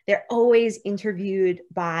out. They're always interviewed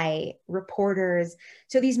by reporters.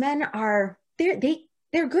 So these men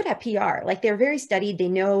they're good at PR. Like, they're very studied. They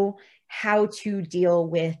know how to deal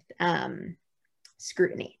with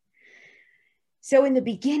scrutiny. So in the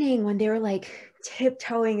beginning, when they were like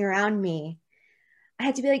tiptoeing around me, I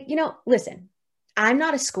had to be like, listen, I'm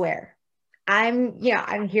not a square. I'm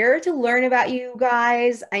here to learn about you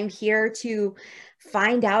guys. I'm here to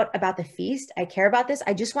find out about the feast. I care about this.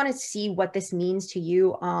 I just want to see what this means to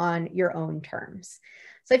you on your own terms.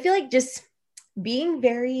 So I feel like just being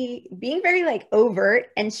very like overt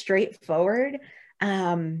and straightforward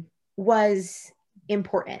was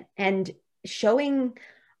important, and showing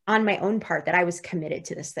on my own part that I was committed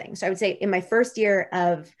to this thing. So I would say in my first year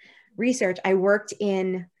of research, I worked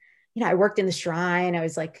in the shrine. I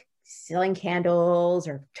was like selling candles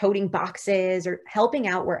or toting boxes or helping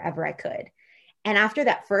out wherever I could. And after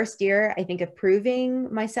that first year, I think, of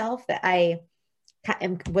proving myself that I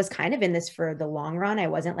was kind of in this for the long run. I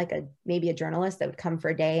wasn't like maybe a journalist that would come for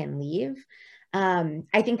a day and leave.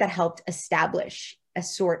 I think that helped establish a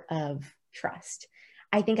sort of trust.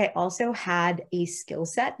 I think I also had a skill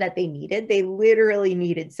set that they needed. They literally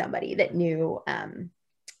needed somebody that knew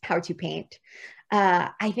how to paint.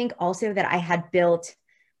 I think also that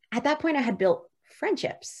at that point, I had built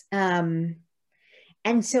friendships. And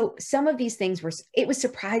so some of these things it was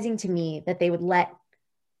surprising to me that they would let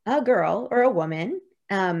a girl or a woman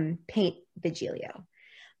paint the Giglio.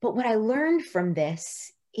 But what I learned from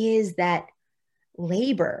this is that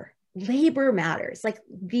labor matters, like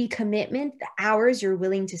the commitment, the hours you're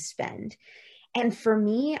willing to spend. And for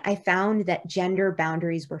me, I found that gender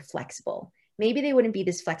boundaries were flexible. Maybe they wouldn't be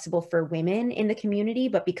this flexible for women in the community,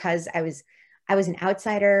 but because I was an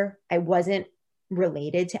outsider, I wasn't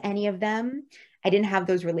related to any of them. I didn't have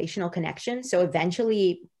those relational connections. So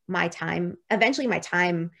eventually my time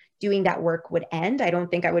doing that work would end. I don't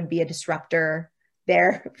think I would be a disruptor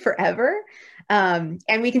there forever.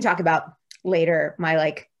 And we can talk about later my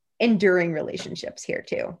like enduring relationships here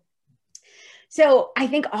too. So I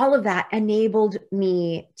think all of that enabled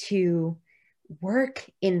me to work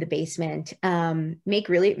in the basement, make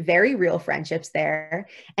really very real friendships there,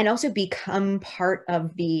 and also become part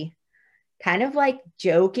of the kind of like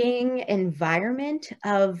joking environment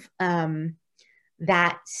of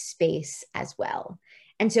that space as well.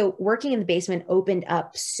 And so working in the basement opened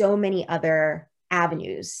up so many other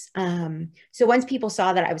avenues. So once people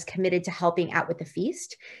saw that I was committed to helping out with the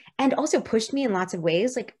feast, and also pushed me in lots of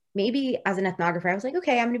ways, like maybe as an ethnographer, I was like,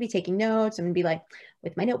 okay, I'm going to be taking notes. I'm going to be like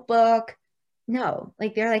with my notebook. No,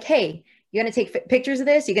 like they're like, hey, you're going to take pictures of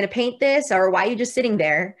this? You're going to paint this? Or why are you just sitting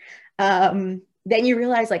there? Then you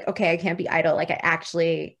realize like, okay, I can't be idle. Like I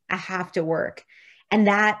have to work. And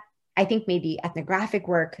that, I think, made the ethnographic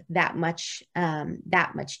work that much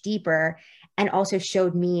deeper, and also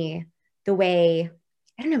showed me the way,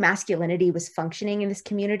 I don't know, masculinity was functioning in this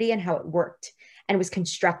community and how it worked and was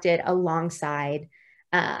constructed alongside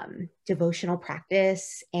devotional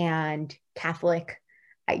practice and Catholic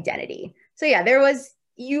identity. So yeah, there was,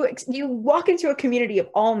 you walk into a community of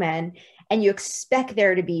all men and you expect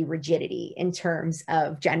there to be rigidity in terms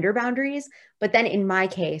of gender boundaries. But then in my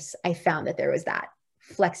case, I found that there was that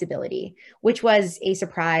flexibility, which was a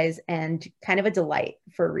surprise and kind of a delight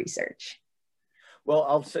for research. Well,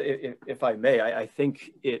 I'll say, if I may, I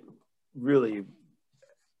think it really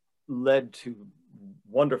led to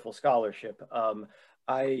wonderful scholarship.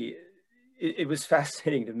 it was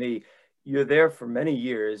fascinating to me. You're there for many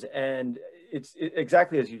years, and it's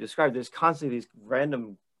exactly as you described. There's constantly these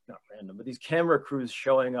not random, but these camera crews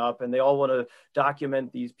showing up, and they all want to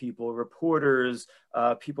document these people, reporters,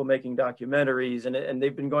 people making documentaries, and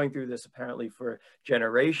they've been going through this apparently for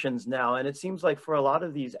generations now. And it seems like for a lot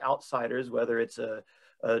of these outsiders, whether it's a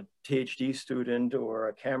PhD student or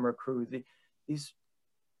a camera crew, these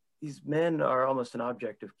men are almost an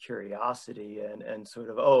object of curiosity and sort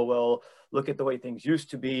of, oh, well, look at the way things used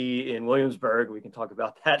to be in Williamsburg. We can talk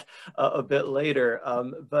about that a bit later.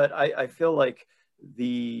 But I feel like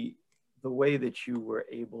the way that you were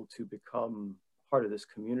able to become part of this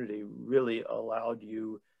community really allowed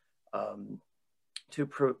you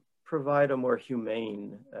to provide a more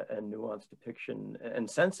humane and nuanced depiction and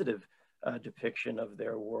sensitive depiction of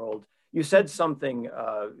their world. You said something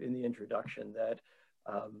in the introduction that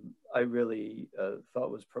I really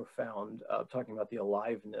thought was profound, talking about the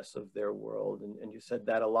aliveness of their world. And you said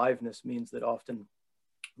that aliveness means that often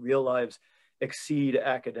real lives exceed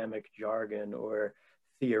academic jargon or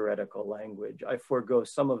theoretical language. I forego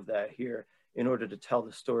some of that here in order to tell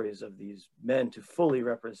the stories of these men, to fully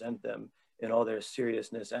represent them in all their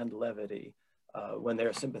seriousness and levity when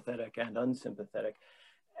they're sympathetic and unsympathetic.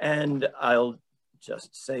 And I'll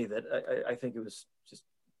just say that I think it was just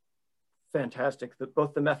fantastic that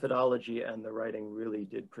both the methodology and the writing really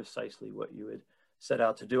did precisely what you had set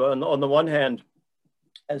out to do. On the one hand,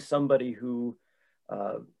 as somebody who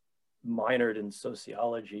minored in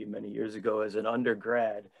sociology many years ago as an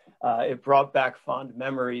undergrad, it brought back fond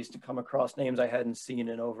memories to come across names I hadn't seen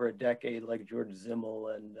in over a decade, like George Simmel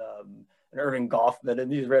and Irving Goffman, and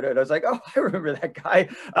these read it. I was like, oh, I remember that guy.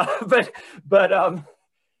 But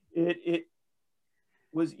it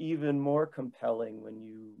was even more compelling when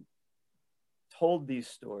you told these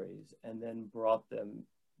stories and then brought them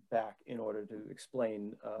back in order to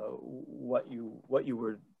explain what you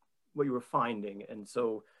were finding. And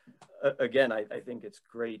so again, I think it's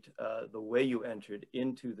great the way you entered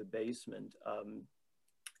into the basement.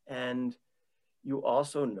 And you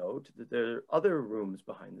also note that there are other rooms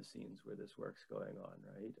behind the scenes where this work's going on,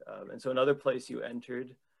 right? And so another place you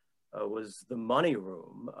entered was the money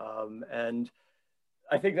room. And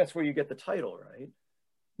I think that's where you get the title, right?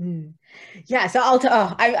 Yeah, so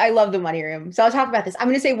I love the money room. So I'll talk about this. I'm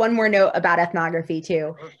going to say one more note about ethnography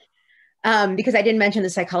too, because I didn't mention the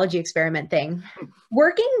psychology experiment thing.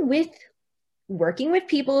 Working with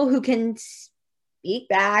people who can speak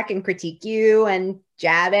back and critique you and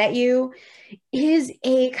jab at you is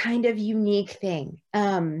a kind of unique thing.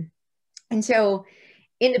 And so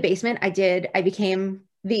in the basement,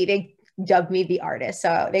 they dubbed me the artist.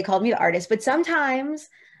 So they called me the artist, but sometimes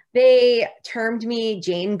they termed me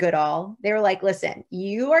Jane Goodall. They were like, listen,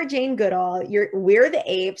 you are Jane Goodall. We're the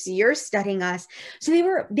apes. You're studying us. So they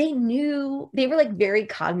were like very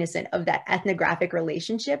cognizant of that ethnographic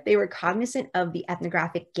relationship. They were cognizant of the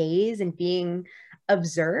ethnographic gaze and being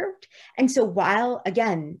observed. And so while,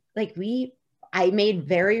 again, I made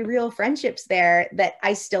very real friendships there that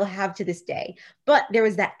I still have to this day. But there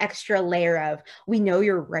was that extra layer of, we know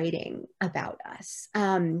you're writing about us.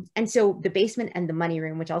 And so the basement and the money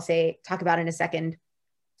room, which I'll talk about in a second,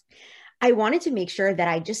 I wanted to make sure that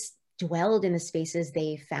I just dwelled in the spaces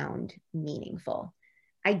they found meaningful.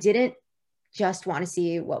 I didn't just want to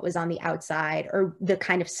see what was on the outside or the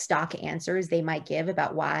kind of stock answers they might give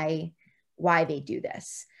about why they do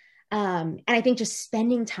this. And I think just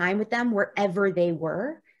spending time with them wherever they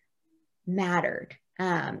were mattered.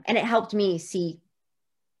 And it helped me see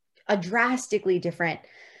a drastically different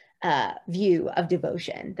view of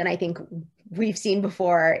devotion than I think we've seen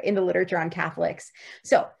before in the literature on Catholics.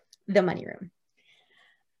 So the money room.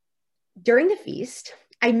 During the feast,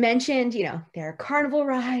 I mentioned, there are carnival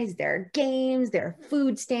rides, there are games, there are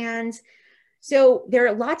food stands. So there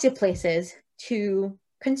are lots of places to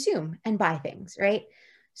consume and buy things, right?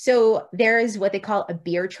 So there is what they call a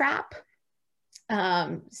beer trap.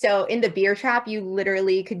 So in the beer trap, you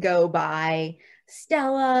literally could go buy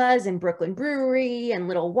Stella's and Brooklyn Brewery and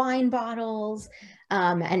little wine bottles.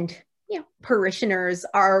 And parishioners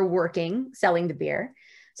are selling the beer.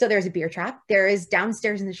 So there's a beer trap. There is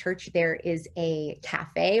downstairs in the church, there is a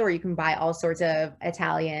cafe where you can buy all sorts of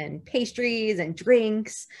Italian pastries and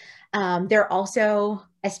drinks. There are also,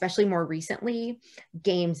 especially more recently,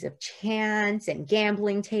 games of chance and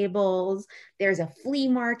gambling tables. There's a flea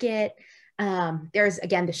market. There's,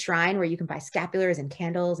 again, the shrine where you can buy scapulars and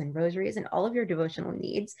candles and rosaries and all of your devotional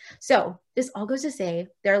needs. So this all goes to say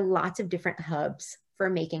there are lots of different hubs for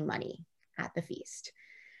making money at the feast.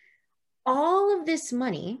 All of this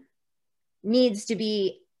money needs to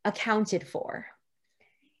be accounted for.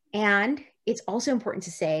 And it's also important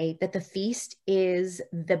to say that the feast is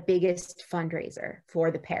the biggest fundraiser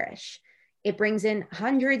for the parish. It brings in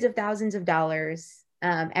hundreds of thousands of dollars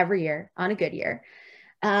every year on a good year.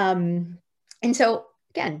 And so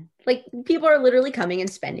again, like people are literally coming and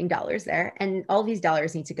spending dollars there, and all these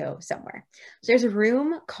dollars need to go somewhere. So there's a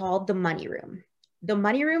room called the money room. The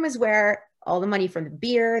money room is where all the money from the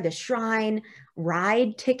beer, the shrine,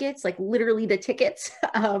 ride tickets, like literally the tickets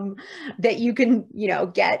that you can,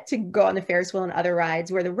 get to go on the Ferris wheel and other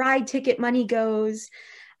rides, where the ride ticket money goes,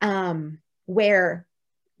 where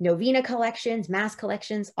novena collections, mass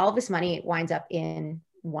collections, all this money winds up in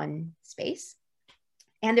one space.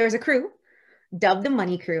 And there's a crew, dubbed the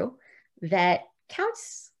money crew, that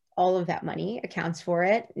counts all of that money, accounts for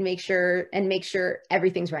it, and make sure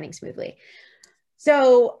everything's running smoothly.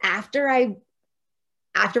 So after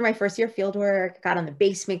my first year field work, got on the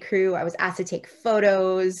basement crew, I was asked to take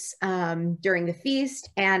photos during the feast,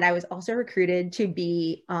 and I was also recruited to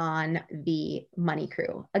be on the money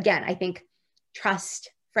crew. Again, I think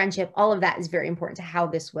trust, friendship, all of that is very important to how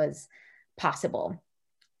this was possible.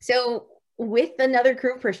 So with another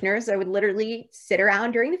crew of parishioners, I would literally sit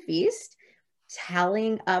around during the feast,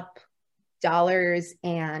 tallying up dollars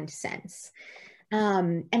and cents.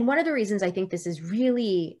 And one of the reasons I think this is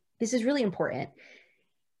really important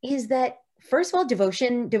is that, first of all,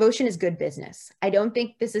 devotion is good business. I don't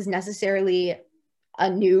think this is necessarily a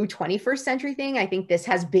new 21st century thing. I think this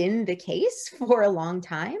has been the case for a long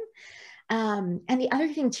time. And the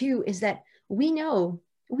other thing too is that we know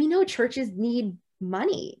churches need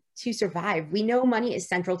money to survive. We know money is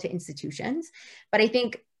central to institutions, but I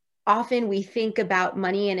think often we think about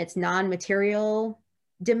money in its non-material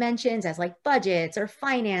dimensions as like budgets or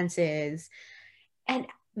finances. And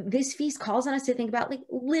this feast calls on us to think about like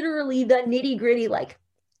literally the nitty gritty, like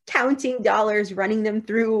counting dollars, running them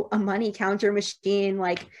through a money counter machine,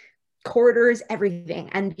 like quarters,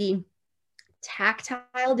 everything, and the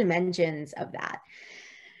tactile dimensions of that.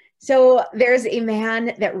 So there's a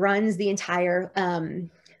man that runs the entire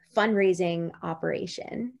fundraising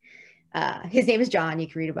operation. His name is John. You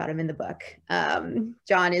can read about him in the book.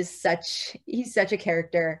 John is such a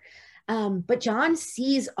character. But John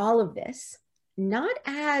sees all of this not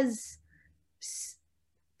as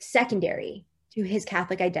secondary to his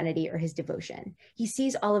Catholic identity or his devotion. He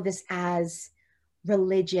sees all of this as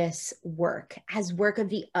religious work, as work of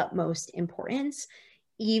the utmost importance,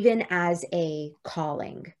 even as a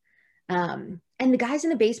calling. And the guys in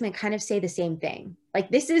the basement kind of say the same thing. Like,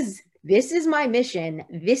 this is my mission.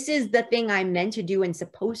 This is the thing I'm meant to do and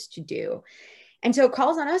supposed to do. And so it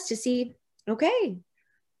calls on us to see, okay,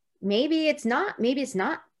 maybe it's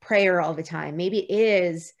not prayer all the time. Maybe it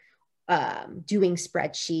is doing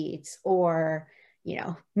spreadsheets or,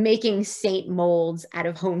 making saint molds out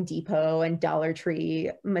of Home Depot and Dollar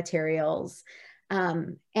Tree materials,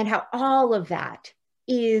 and how all of that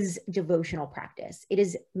is devotional practice. It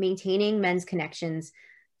is maintaining men's connections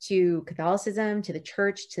to Catholicism, to the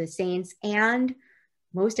church, to the saints, and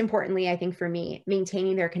most importantly, I think for me,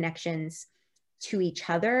 maintaining their connections to each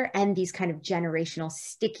other and these kind of generational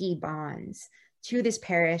sticky bonds to this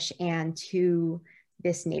parish and to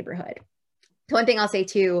this neighborhood. So one thing I'll say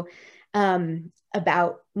too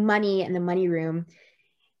about money and the money room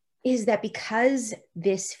is that because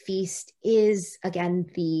this feast is, again,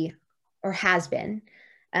 has been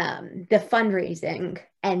the fundraising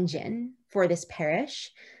engine for this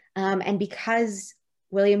parish, and because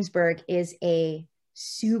Williamsburg is a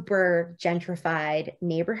super gentrified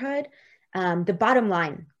neighborhood, the bottom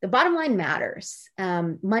line matters.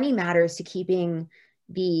 Money matters to keeping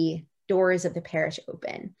the doors of the parish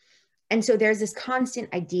open. And so there's this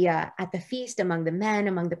constant idea at the feast among the men,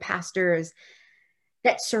 among the pastors,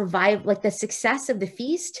 that the success of the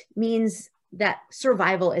feast means that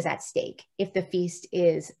survival is at stake if the feast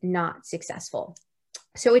is not successful.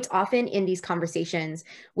 So it's often in these conversations,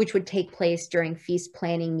 which would take place during feast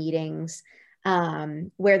planning meetings,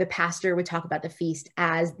 where the pastor would talk about the feast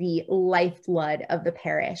as the lifeblood of the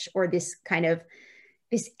parish, or this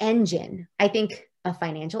engine, I think a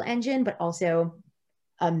financial engine, but also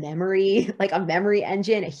a memory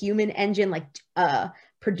engine, a human engine, like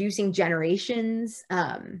producing generations.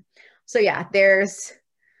 So yeah, there's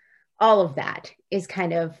all of that is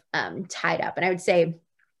kind of tied up. And I would say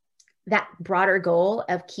that broader goal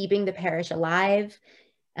of keeping the parish alive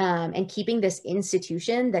and keeping this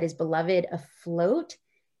institution that is beloved afloat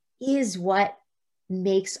is what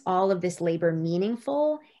makes all of this labor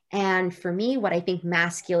meaningful. And for me, what I think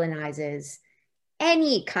masculinizes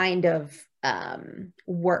any kind of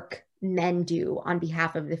work men do on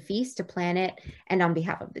behalf of the feast to plan it and on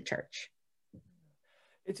behalf of the church.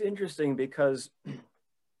 It's interesting because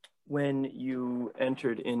when you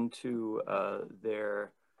entered into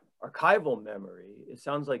their archival memory, it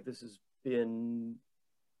sounds like this has been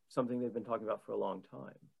something they've been talking about for a long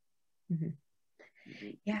time. Mm-hmm.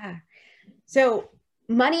 Yeah. So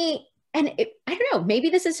money, and I don't know, maybe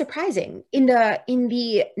this is surprising. In the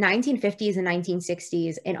 1950s and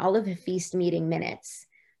 1960s, in all of the feast meeting minutes,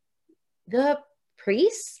 the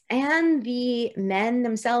priests and the men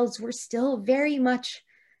themselves were still very much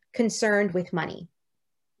concerned with money.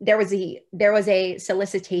 There was a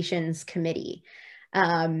solicitations committee,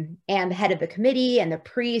 and the head of the committee and the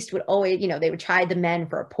priest would always, they would chide the men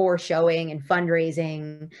for a poor showing and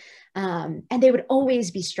fundraising, and they would always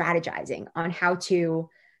be strategizing on how to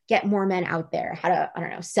get more men out there, how to, I don't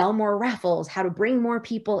know, sell more raffles, how to bring more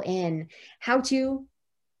people in, how to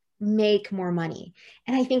make more money.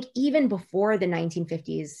 And I think even before the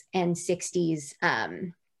 1950s and 60s,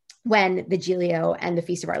 when the Giglio and the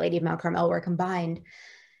Feast of Our Lady of Mount Carmel were combined,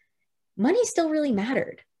 money still really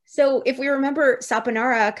mattered. So if we remember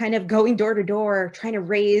Saponara kind of going door to door, trying to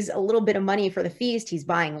raise a little bit of money for the feast, he's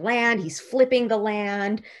buying land, he's flipping the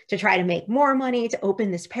land to try to make more money to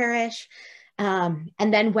open this parish. And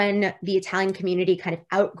then when the Italian community kind of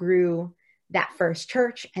outgrew that first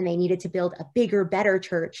church and they needed to build a bigger, better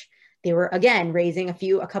church, they were again raising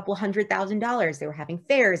a couple $100,000. They were having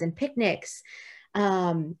fairs and picnics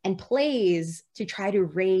and plays to try to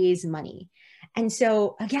raise money. And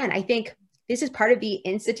so again, I think this is part of the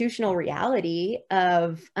institutional reality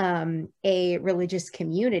of a religious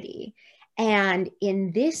community. And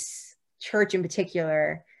in this church in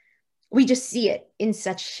particular, we just see it in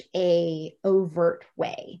such a overt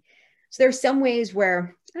way. So there's some ways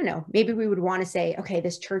where, I don't know, maybe we would want to say, okay,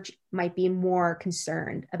 this church might be more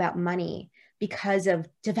concerned about money because of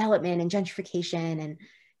development and gentrification and,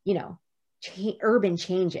 urban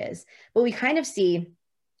changes. But we kind of see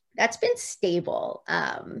that's been stable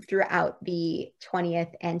throughout the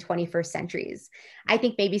 20th and 21st centuries. I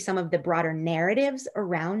think maybe some of the broader narratives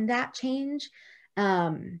around that change,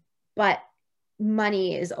 but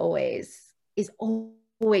money is always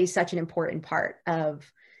such an important part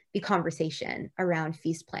of the conversation around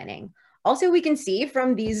feast planning. Also, we can see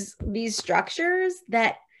from these structures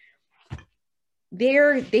that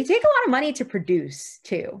they take a lot of money to produce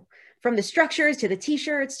too. From the structures to the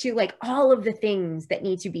t-shirts to like all of the things that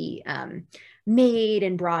need to be made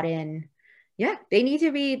and brought in. Yeah, they need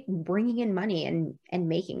to be bringing in money and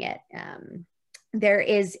making it.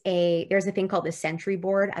 There's a thing called the Sentry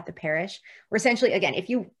Board at the parish, where essentially, again, if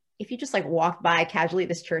you just like walked by casually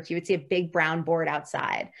this church, you would see a big brown board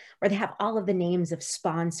outside where they have all of the names of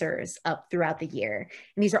sponsors up throughout the year.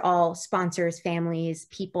 And these are all sponsors, families,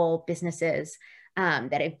 people, businesses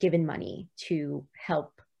that have given money to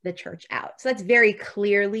help the church out. So that's very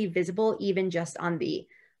clearly visible, even just on the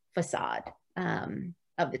facade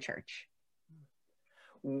of the church.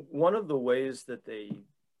 One of the ways that they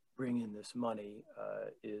bring in this money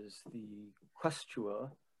is the questua,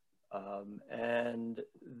 and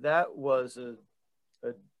that was a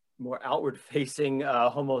more outward-facing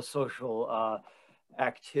homosocial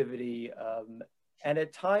activity, and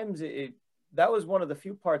at times that was one of the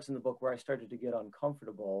few parts in the book where I started to get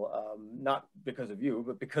uncomfortable, not because of you,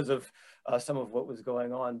 but because of some of what was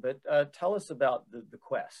going on. But tell us about the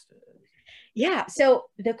quest. Yeah, so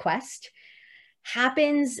the quest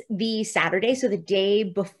happens the Saturday, so the day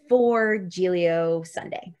before Giglio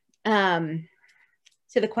Sunday.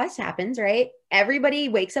 So the quest happens, right? Everybody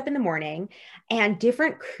wakes up in the morning and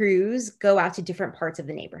different crews go out to different parts of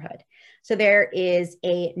the neighborhood. So there is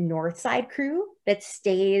a north side crew that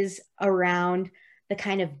stays around the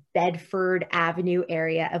kind of Bedford Avenue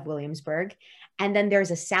area of Williamsburg. And then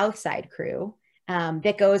there's a south side crew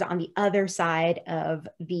that goes on the other side of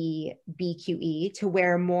the BQE to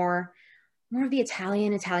where more of the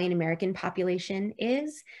Italian-American population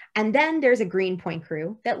is. And then there's a Greenpoint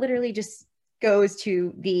crew that literally just goes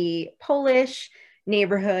to the Polish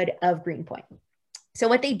neighborhood of Greenpoint. So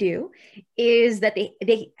what they do is that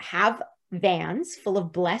they have vans full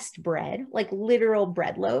of blessed bread, like literal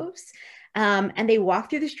bread loaves, and they walk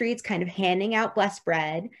through the streets kind of handing out blessed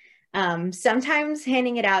bread, sometimes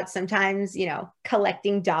handing it out, sometimes,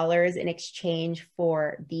 collecting dollars in exchange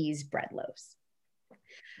for these bread loaves.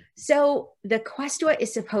 So the questua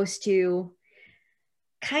is supposed to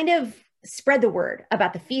kind of spread the word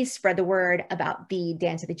about the feast, spread the word about the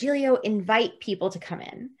Dance of the Giglio, invite people to come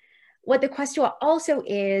in. What the questua also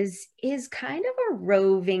is kind of a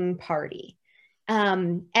roving party.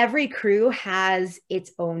 Every crew has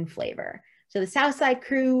its own flavor. So the Southside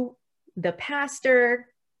crew, the pastor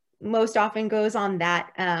most often goes on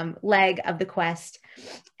that leg of the quest,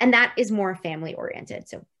 and that is more family oriented.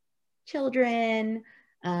 So children,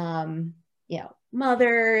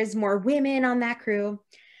 Mothers, more women on that crew.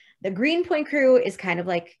 The Greenpoint crew is kind of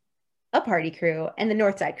like a party crew, and the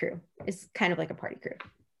Northside crew is kind of like a party crew.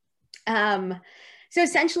 So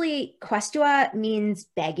essentially, Questua means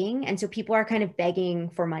begging. And so people are kind of begging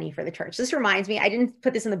for money for the church. This reminds me, I didn't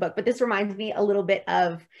put this in the book, but this reminds me a little bit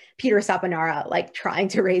of Peter Saponara, like trying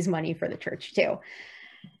to raise money for the church too.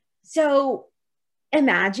 So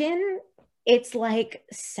imagine it's like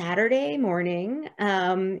Saturday morning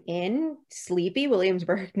in sleepy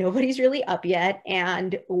Williamsburg. Nobody's really up yet.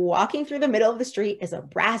 And walking through the middle of the street is a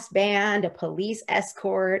brass band, a police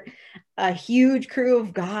escort, a huge crew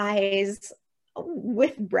of guys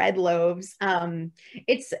with bread loaves.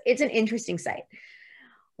 It's an interesting sight.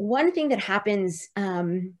 One thing that happens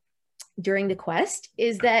during the quest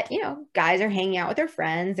is that, guys are hanging out with their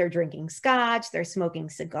friends, they're drinking scotch, they're smoking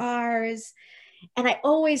cigars. And I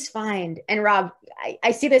always find, and Rob,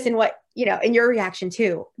 I see this in in your reaction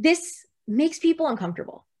too, this makes people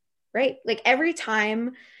uncomfortable, right? Like every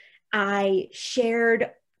time I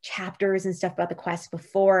shared chapters and stuff about the quest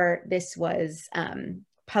before this was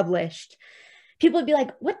published, people would be like,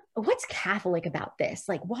 what's Catholic about this?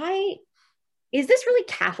 Like, why is this really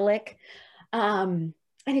Catholic? And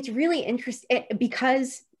it's really interesting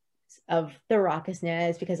because of the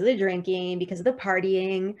raucousness, because of the drinking, because of the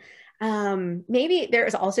partying. Maybe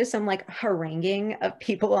there's also some like haranguing of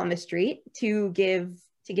people on the street to give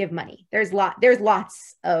money. There's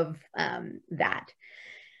lots of that.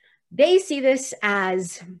 They see this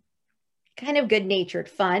as kind of good-natured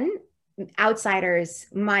fun. Outsiders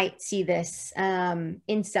might see this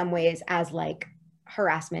in some ways as like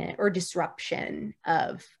harassment or disruption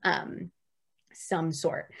of some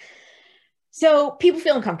sort. So people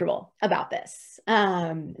feel uncomfortable about this.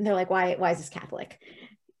 And they're like, why is this Catholic?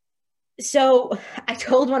 So I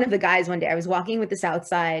told one of the guys one day, I was walking with the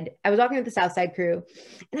Southside crew.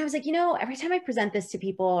 And I was like, every time I present this to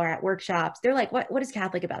people or at workshops, they're like, what is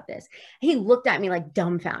Catholic about this? And he looked at me like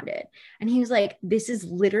dumbfounded. And he was like, this is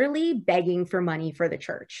literally begging for money for the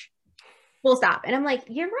church. Full stop. And I'm like,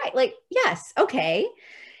 you're right. Like, yes. Okay.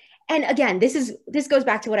 And again, this goes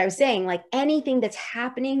back to what I was saying, like anything that's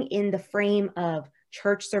happening in the frame of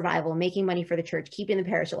church survival, making money for the church, keeping the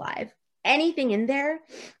parish alive, anything in there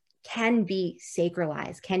can be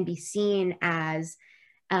sacralized, can be seen as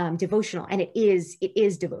devotional. And it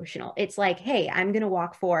is devotional. It's like, hey, I'm going to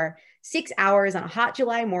walk for 6 hours on a hot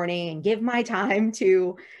July morning and give my time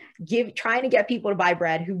to trying to get people to buy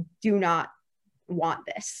bread who do not want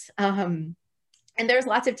this. And there's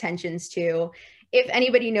lots of tensions too. If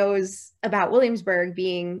anybody knows about Williamsburg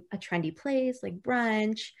being a trendy place like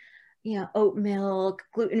brunch, oat milk,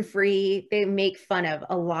 gluten-free, they make fun of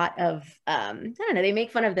a lot of, they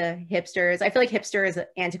make fun of the hipsters. I feel like hipster is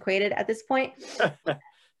antiquated at this point.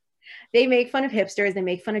 They make fun of hipsters, they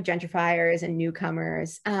make fun of gentrifiers and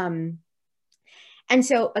newcomers. And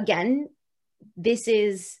so again, this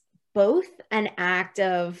is both an act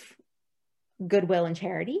of goodwill and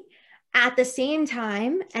charity, at the same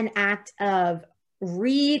time, an act of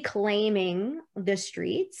reclaiming the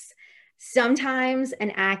streets, sometimes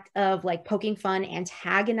an act of like poking fun,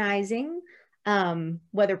 antagonizing,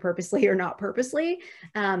 whether purposely or not purposely,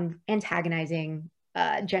 antagonizing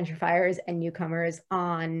gentrifiers and newcomers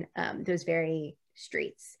on those very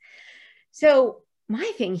streets. So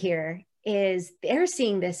my thing here is they're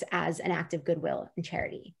seeing this as an act of goodwill and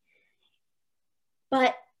charity.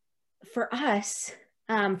 But for us,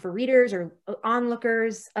 for readers or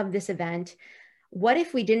onlookers of this event, what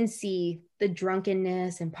if we didn't see the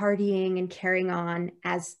drunkenness and partying and carrying on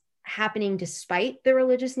as happening despite the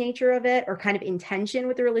religious nature of it, or kind of in tension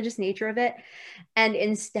with the religious nature of it, and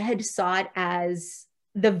instead saw it as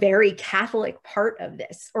the very Catholic part of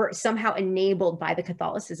this, or somehow enabled by the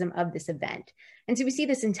Catholicism of this event? And so we see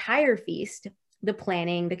this entire feast, the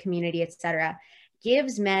planning, the community, etc.,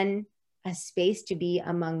 gives men a space to be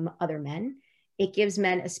among other men. It gives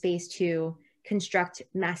men a space to construct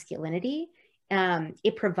masculinity.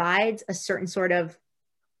 It provides a certain sort of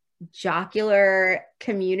jocular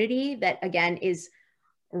community that, again, is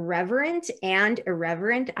reverent and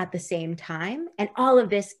irreverent at the same time. And all of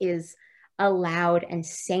this is allowed and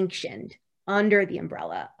sanctioned under the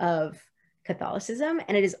umbrella of Catholicism.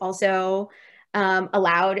 And it is also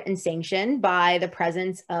allowed and sanctioned by the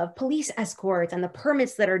presence of police escorts and the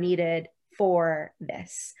permits that are needed for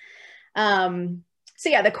this. So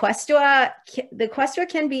yeah, the Questua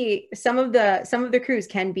can be, some of the crews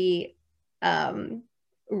can be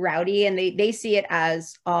rowdy, and they see it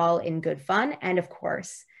as all in good fun. And of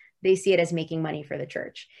course, they see it as making money for the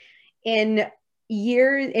church. In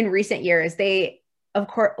recent years, they, of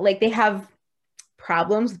course, like they have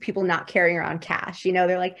problems with people not carrying around cash. You know,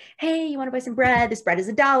 they're like, hey, you want to buy some bread? This bread is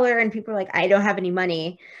 $1. And people are like, I don't have any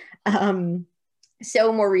money.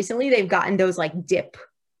 So more recently, they've gotten those like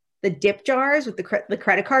the dip jars with the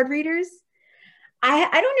credit card readers. I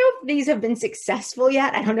don't know if these have been successful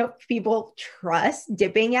yet. I don't know if people trust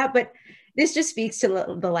dipping yet, but this just speaks to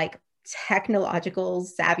the like technological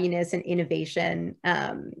savviness and innovation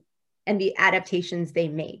and the adaptations they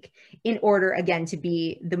make in order, again, to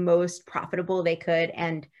be the most profitable they could.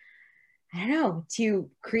 And I don't know, to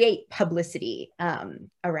create publicity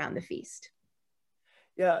around the feast.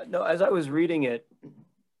 Yeah, no, as I was reading it,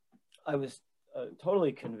 I was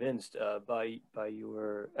totally convinced by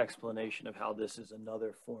your explanation of how this is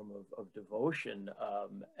another form of devotion,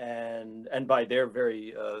 and by their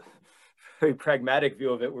very very pragmatic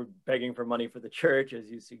view of it, we're begging for money for the church, as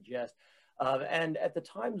you suggest. And at the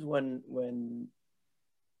times when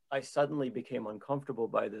I suddenly became uncomfortable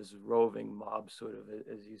by this roving mob, sort of,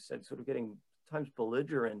 as you said, sort of getting times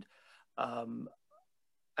belligerent,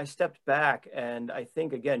 I stepped back, and I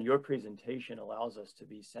think, again, your presentation allows us to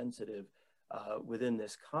be sensitive within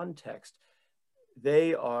this context.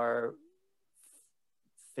 They are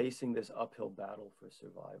facing this uphill battle for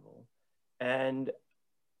survival. And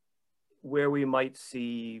where we might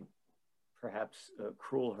see perhaps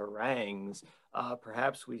cruel harangues,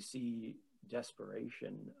 perhaps we see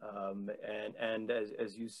desperation, and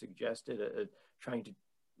as you suggested, trying to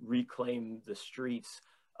reclaim the streets,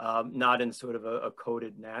 not in sort of a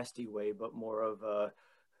coded nasty way, but more of a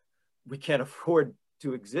we can't afford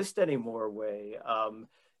to exist anymore way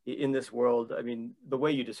in this world. I mean, the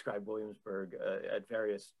way you describe Williamsburg at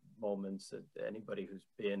various moments, anybody who's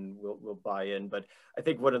been will buy in. But I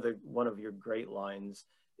think one of your great lines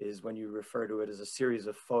is when you refer to it as a series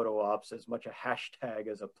of photo ops, as much a hashtag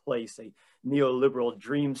as a place, a neoliberal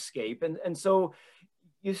dreamscape. And so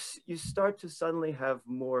you start to suddenly have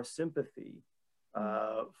more sympathy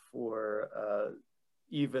for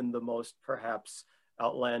even the most perhaps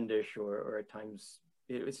outlandish or at times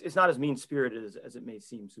it's not as mean-spirited as it may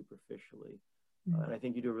seem superficially. And I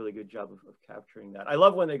think you do a really good job of capturing that. I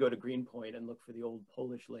love when they go to Greenpoint and look for the old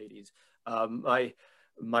Polish ladies.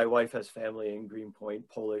 My wife has family in Greenpoint,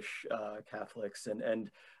 Polish Catholics, and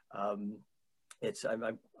it's I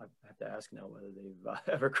have to ask now whether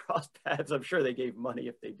they've ever crossed paths. I'm sure they gave money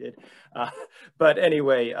if they did. But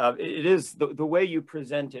anyway, it is the way you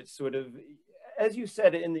present it, sort of, as you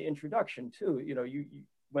said in the introduction too. You know, you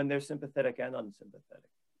when they're sympathetic and unsympathetic.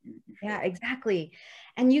 Yeah, exactly.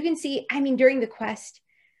 And you can see, I mean, during the quest,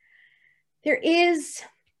 there is,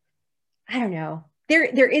 I don't know,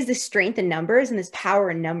 there is this strength in numbers and this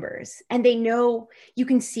power in numbers. And they know, you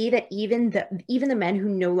can see that even the men who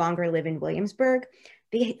no longer live in Williamsburg,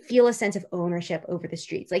 they feel a sense of ownership over the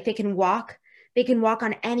streets. Like they can walk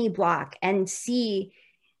on any block and see,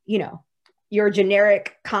 you know, your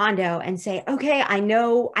generic condo and say, okay, I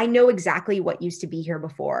know exactly what used to be here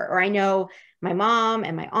before, or I know my mom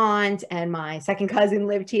and my aunt and my second cousin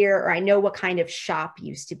lived here, or I know what kind of shop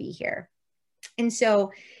used to be here. And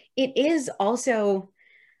so it is also,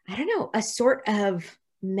 I don't know, a sort of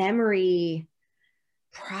memory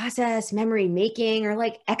process, memory making, or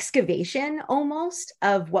like excavation almost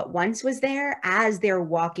of what once was there as they're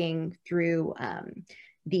walking through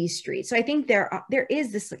these streets. So I think there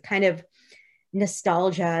is this kind of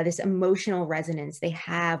nostalgia, this emotional resonance they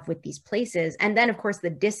have with these places. And then of course the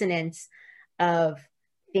dissonance of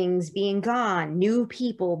things being gone, new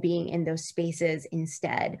people being in those spaces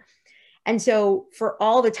instead. And so for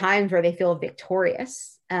all the times where they feel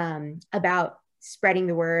victorious about spreading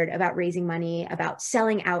the word, about raising money, about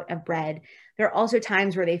selling out of bread, there are also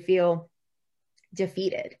times where they feel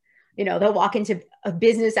defeated. You know, they'll walk into a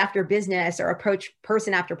business after business or approach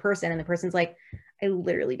person after person, and the person's like, I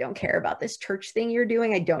literally don't care about this church thing you're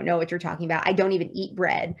doing. I don't know what you're talking about. I don't even eat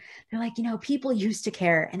bread. They're like, you know, people used to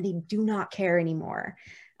care and they do not care anymore.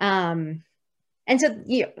 And so,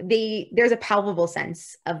 you know, there's a palpable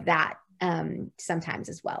sense of that sometimes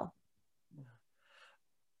as well.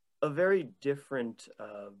 A very different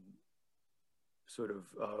sort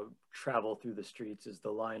of travel through the streets is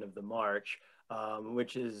the line of the march,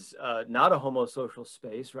 which is not a homosocial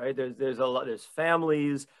space, right? There's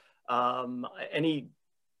families. Any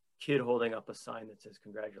kid holding up a sign that says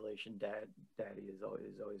 "Congratulations, Daddy" is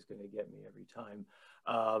always going to get me every time.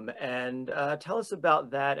 And tell us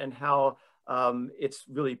about that and how it's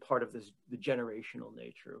really part of the generational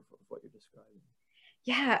nature of what you're describing.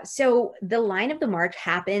 Yeah, so the line of the march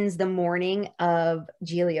happens the morning of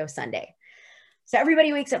Giglio Sunday. So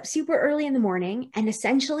everybody wakes up super early in the morning, and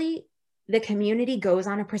essentially the community goes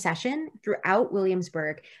on a procession throughout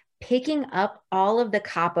Williamsburg, picking up all of the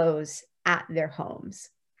capos at their homes.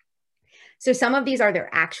 So some of these are their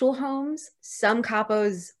actual homes. Some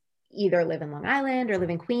capos either live in Long Island or live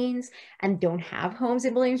in Queens and don't have homes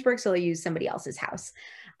in Williamsburg, so they use somebody else's house.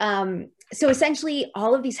 So essentially,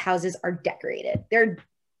 all of these houses are decorated. They're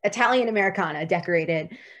Italian Americana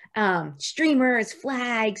decorated. Streamers,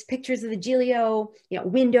 flags, pictures of the Giglio,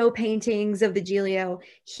 window paintings of the Giglio,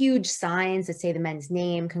 huge signs that say the men's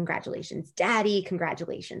name, congratulations, daddy,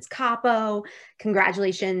 congratulations, capo,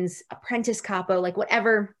 congratulations, apprentice capo, like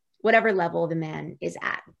whatever level the man is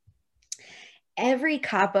at. Every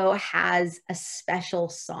capo has a special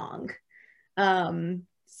song.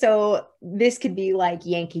 So this could be like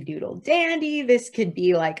Yankee Doodle Dandy. This could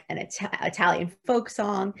be like an Italian folk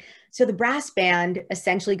song. So the brass band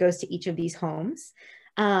essentially goes to each of these homes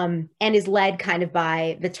and is led kind of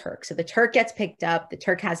by the Turk. So the Turk gets picked up, the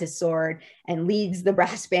Turk has his sword and leads the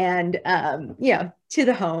brass band, to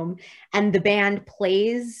the home. And the band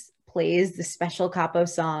plays the special capo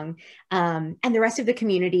song. And the rest of the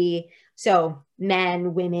community, so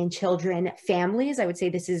men, women, children, families, I would say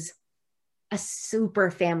this is a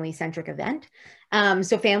super family-centric event.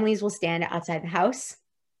 So families will stand outside the house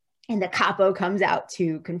and the capo comes out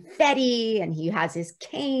to confetti and he has his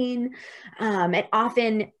cane. And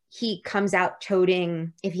often he comes out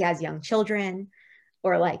toting, if he has young children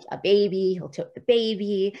or like a baby, he'll tote the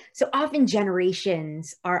baby. So often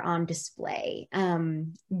generations are on display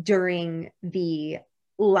during the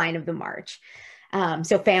line of the march.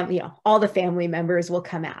 So family, all the family members will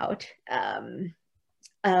come out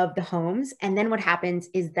of the homes. And then what happens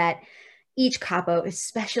is that each capo is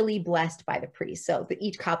specially blessed by the priest. So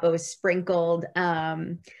each capo is sprinkled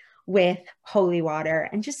with holy water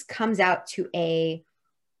and just comes out to a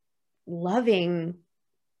loving,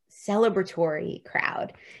 celebratory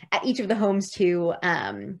crowd. At each of the homes too,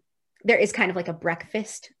 there is kind of like a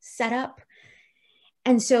breakfast set up.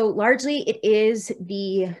 And so largely it is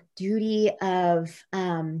the duty of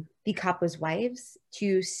the capo's wives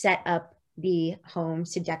to set up the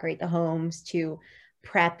homes, to decorate the homes, to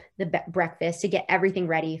prep the breakfast, to get everything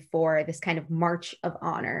ready for this kind of march of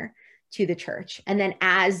honor to the church. And then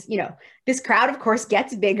as, this crowd of course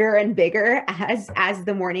gets bigger and bigger as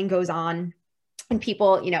the morning goes on. And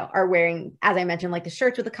people, are wearing, as I mentioned, like the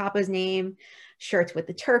shirts with the capo's name, shirts with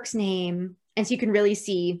the Turk's name. And so you can really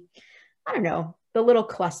see, the little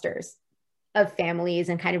clusters of families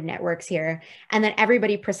and kind of networks here. And then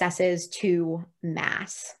everybody processes to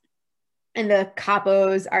mass. And the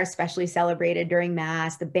capos are especially celebrated during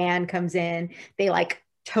mass. The band comes in, they like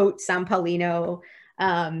tote San Paulino,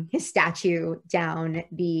 his statue, down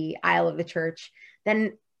the aisle of the church.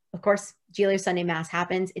 Then, of course, Giglio Sunday Mass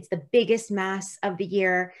happens. It's the biggest mass of the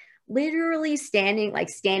year, literally standing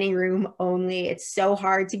room only. It's so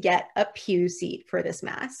hard to get a pew seat for this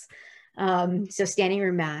mass. So standing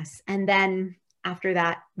room mass. And then after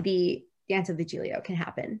that, the dance of the Giglio can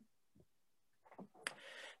happen.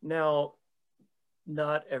 Now,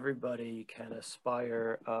 not everybody can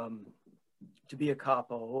aspire to be a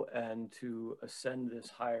capo and to ascend this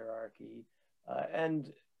hierarchy.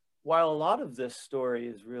 And while a lot of this story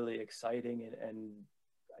is really exciting and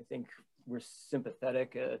I think we're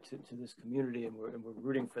sympathetic to this community and we're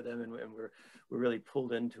rooting for them and we're really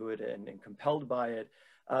pulled into it and compelled by it,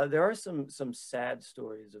 there are some sad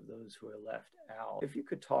stories of those who are left out. If you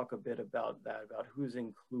could talk a bit about that, about who's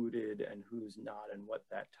included and who's not and what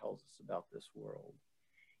that tells us about this world.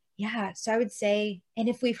 Yeah, so I would say, and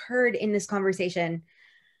if we've heard in this conversation,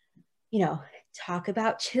 talk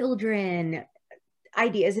about children,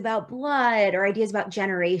 ideas about blood or ideas about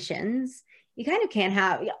generations, you kind of can't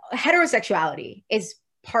have, heterosexuality is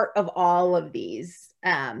part of all of these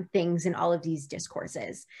things and all of these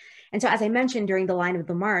discourses. And so as I mentioned during the line of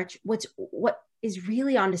the march, what is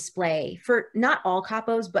really on display for not all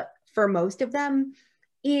capos, but for most of them,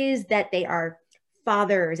 is that they are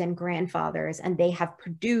fathers and grandfathers, and they have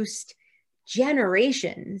produced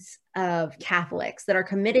generations of Catholics that are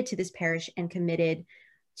committed to this parish and committed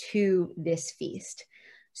to this feast.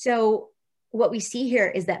 So what we see here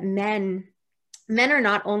is that men are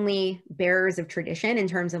not only bearers of tradition in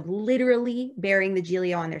terms of literally bearing the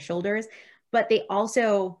Giglio on their shoulders, but they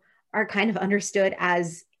also are kind of understood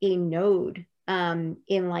as a node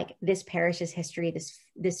in like this parish's history,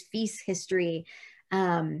 this feast history,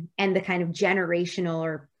 and the kind of generational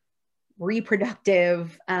or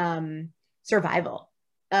reproductive survival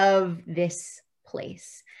of this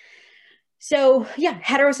place. So yeah,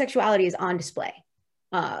 heterosexuality is on display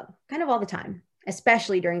kind of all the time,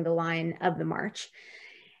 especially during the line of the march.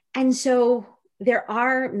 And so there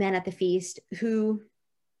are men at the feast who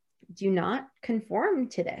do not conform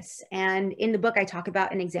to this. And in the book, I talk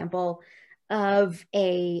about an example of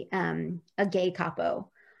a gay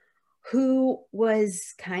capo who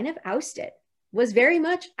was kind of ousted, was very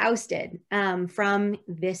much ousted from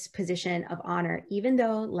this position of honor, even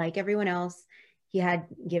though, like everyone else, he had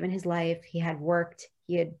given his life, he had worked,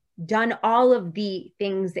 he had done all of the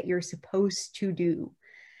things that you're supposed to do.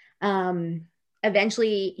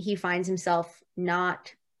 Eventually, he finds himself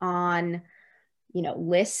not on,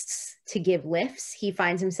 lists to give lifts. He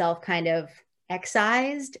finds himself kind of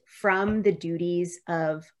excised from the duties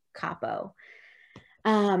of capo,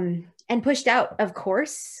 and pushed out, of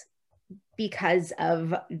course, because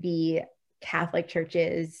of the Catholic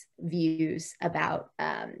Church's views about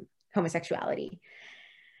homosexuality.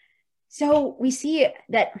 So we see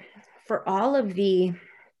that for all of the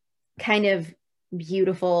kind of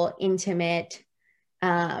beautiful, intimate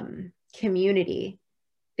community,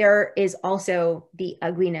 there is also the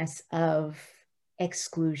ugliness of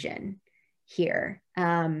exclusion here,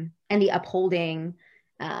 and the upholding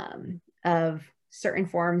of certain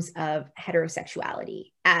forms of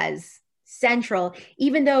heterosexuality as central,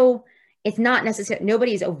 even though it's not necessarily,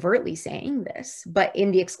 nobody's overtly saying this, but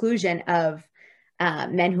in the exclusion of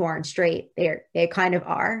men who aren't straight, they kind of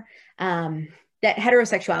are, that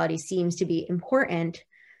heterosexuality seems to be important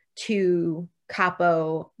to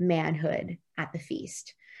capo manhood at the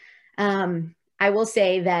feast. I will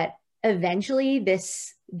say that eventually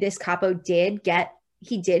this capo did get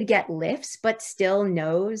lifts, but still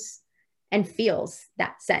knows and feels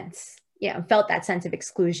that sense, felt that sense of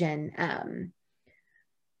exclusion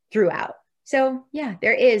throughout. So yeah,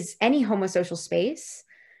 there is any homosocial space,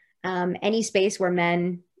 any space where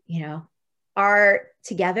men, are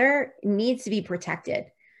together, needs to be protected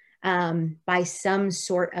by some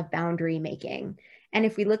sort of boundary making. And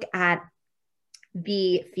if we look at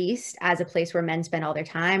the feast as a place where men spend all their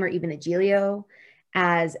time, or even the Giglio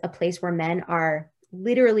as a place where men are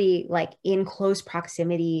literally like in close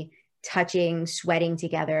proximity, touching, sweating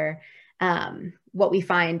together, what we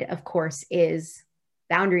find, of course, is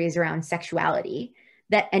boundaries around sexuality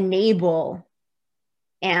that enable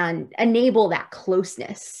that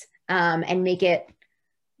closeness, and make it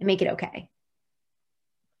okay.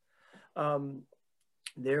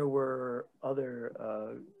 There were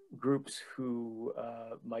other groups who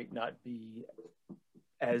might not be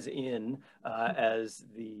as in as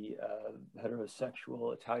the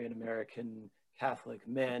heterosexual Italian-American Catholic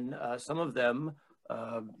men, some of them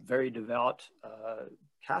very devout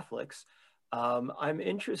Catholics. I'm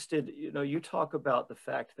interested, you talk about the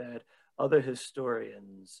fact that other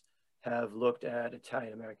historians have looked at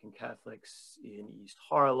Italian-American Catholics in East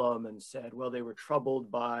Harlem and said, well, they were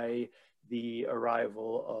troubled by the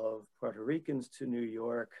arrival of Puerto Ricans to New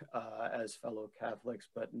York as fellow Catholics,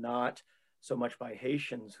 but not so much by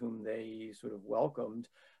Haitians, whom they sort of welcomed.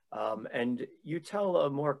 And you tell a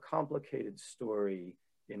more complicated story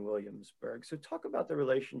in Williamsburg. So talk about the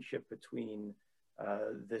relationship between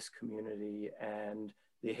this community and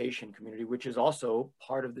the Haitian community, which is also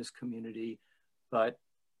part of this community, but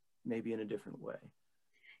maybe in a different way.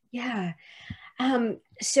 Yeah.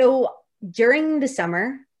 So during the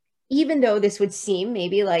summer, even though this would seem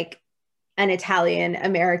maybe like an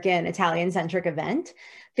Italian-American, Italian-centric event,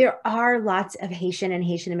 there are lots of Haitian and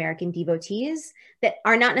Haitian-American devotees that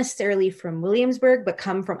are not necessarily from Williamsburg, but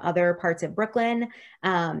come from other parts of Brooklyn,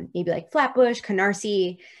 maybe like Flatbush,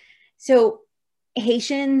 Canarsie. So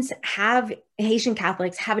Haitian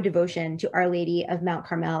Catholics have a devotion to Our Lady of Mount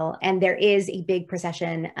Carmel, and there is a big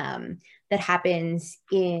procession that happens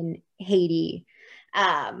in Haiti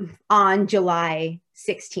on July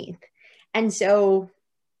 16th. And so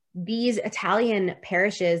these Italian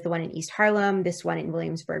parishes, the one in East Harlem, this one in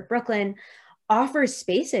Williamsburg, Brooklyn, offers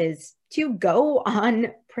spaces to go on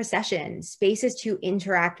procession, spaces to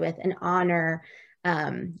interact with and honor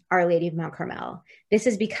Our Lady of Mount Carmel. This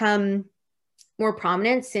has become more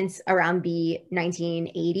prominent since around the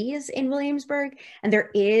 1980s in Williamsburg, and there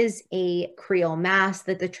is a Creole Mass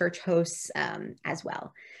that the church hosts as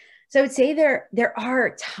well. So I would say there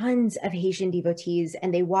are tons of Haitian devotees,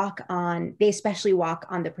 and they especially walk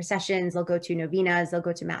on the processions. They'll go to novenas, they'll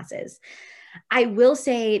go to masses. I will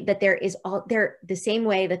say that there is the same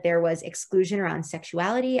way that there was exclusion around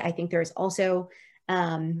sexuality, I think there is also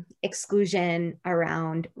exclusion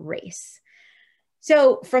around race.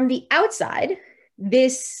 So from the outside,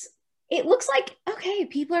 it looks like, okay,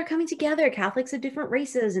 people are coming together, Catholics of different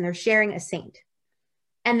races, and they're sharing a saint.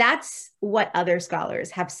 And that's what other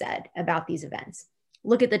scholars have said about these events.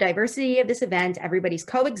 Look at the diversity of this event. Everybody's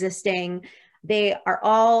coexisting. They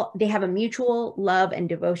have a mutual love and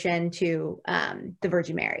devotion to the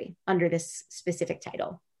Virgin Mary under this specific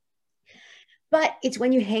title. But it's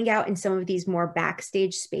when you hang out in some of these more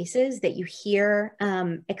backstage spaces that you hear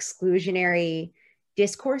exclusionary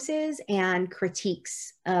discourses and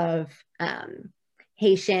critiques of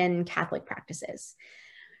Haitian Catholic practices.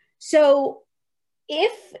 So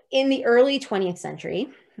if in the early 20th century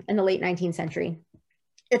and the late 19th century,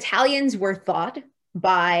 Italians were thought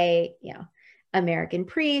by, American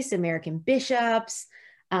priests, American bishops,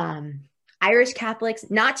 Irish Catholics,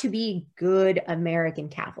 not to be good American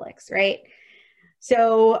Catholics, right?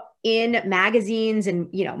 So in magazines and,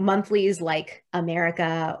 monthlies like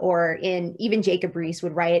America, or in even Jacob Riis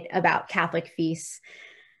would write about Catholic feasts,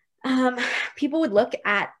 people would look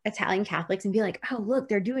at Italian Catholics and be like, oh, look,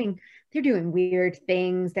 they're doing weird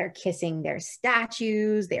things. They're kissing their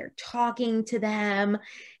statues. They're talking to them.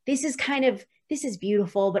 This is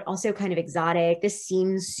beautiful, but also kind of exotic. This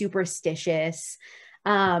seems superstitious.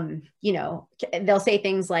 They'll say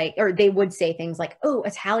things like, or they would say things like, oh,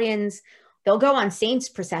 Italians, they'll go on saints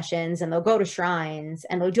processions and they'll go to shrines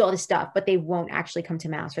and they'll do all this stuff, but they won't actually come to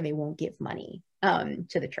mass, or they won't give money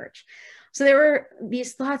to the church. So there were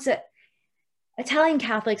these thoughts that Italian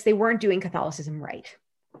Catholics, they weren't doing Catholicism right.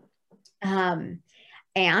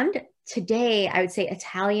 And today, I would say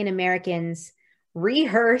Italian Americans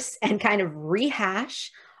rehearse and kind of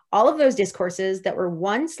rehash all of those discourses that were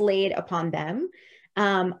once laid upon them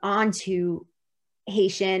onto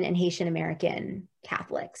Haitian and Haitian American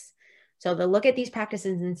Catholics. So they'll look at these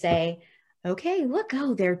practices and say, okay, look,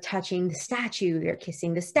 oh, they're touching the statue, they're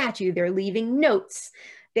kissing the statue, they're leaving notes,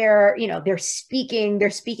 they're speaking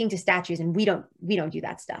to statues, and we don't do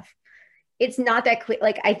that stuff. It's not that clear.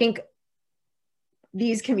 Like, I think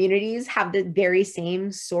these communities have the very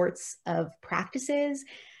same sorts of practices,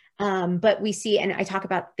 but we see, and I talk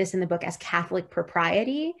about this in the book as Catholic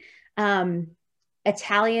propriety.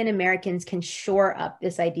 Italian Americans can shore up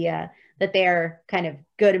this idea that they're kind of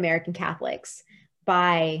good American Catholics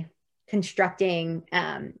by constructing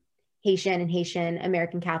Haitian and Haitian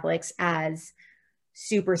American Catholics as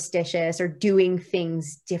superstitious or doing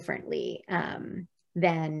things differently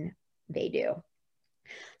than they do.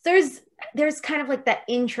 So there's kind of like that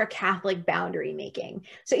intra-Catholic boundary making.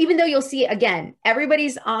 So even though you'll see, again,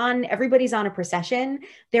 everybody's on a procession,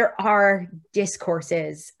 there are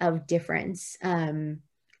discourses of difference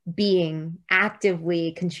being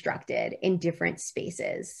actively constructed in different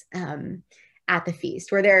spaces at the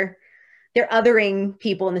feast, where they're othering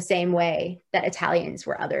people in the same way that Italians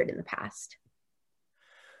were othered in the past.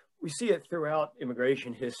 We see it throughout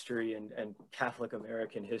immigration history and Catholic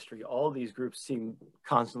American history. All these groups seem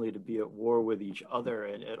constantly to be at war with each other,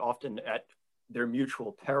 and often at their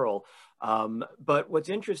mutual peril. But what's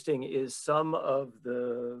interesting is some of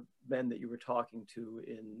the men that you were talking to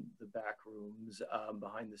in the back rooms,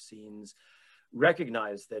 behind the scenes,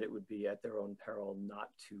 recognize that it would be at their own peril not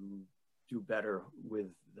to do better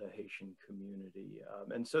with the Haitian community.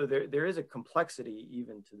 And so there is a complexity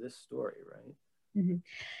even to this story, right? Mm-hmm.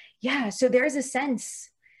 Yeah, so there's a sense,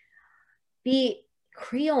 the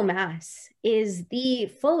Creole Mass is the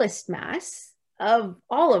fullest Mass of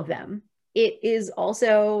all of them. It is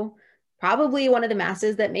also probably one of the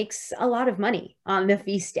Masses that makes a lot of money on the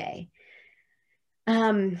feast day.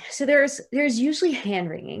 So there's usually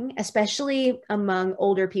hand-wringing, especially among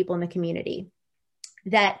older people in the community,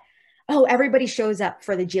 that, oh, everybody shows up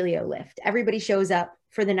for the Giglio lift. Everybody shows up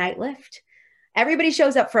for the night lift. Everybody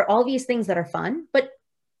shows up for all these things that are fun, but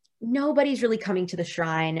nobody's really coming to the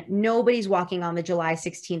shrine. Nobody's walking on the July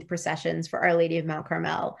 16th processions for Our Lady of Mount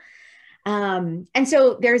Carmel. And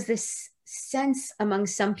so there's this sense among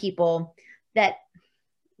some people that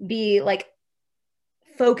the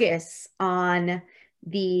focus on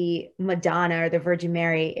the Madonna or the Virgin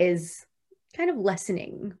Mary is kind of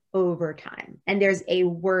lessening over time. And there's a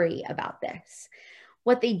worry about this.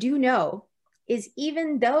 What they do know is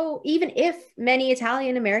even if many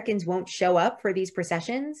Italian Americans won't show up for these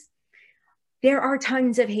processions, there are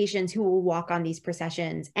tons of Haitians who will walk on these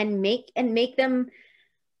processions and make them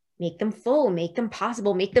full, make them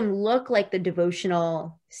possible, make them look like the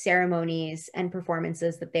devotional ceremonies and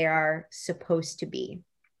performances that they are supposed to be.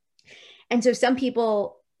 And so some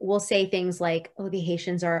people will say things like, oh, the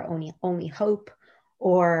Haitians are our only hope,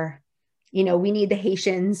 or, we need the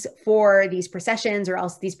Haitians for these processions, or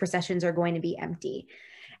else these processions are going to be empty.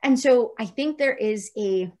 And so I think there's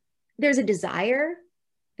a desire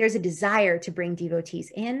to bring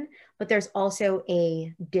devotees in, but there's also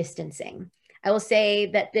a distancing. I will say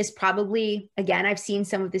that this probably, again, I've seen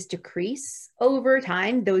some of this decrease over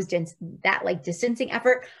time, that distancing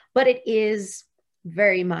effort, but it is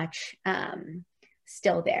very much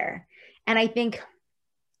still there. And I think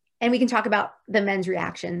and we can talk about the men's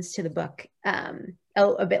reactions to the book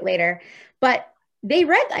a bit later. But they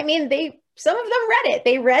read, I mean, some of them read it.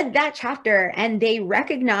 They read that chapter and they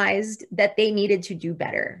recognized that they needed to do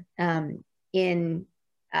better in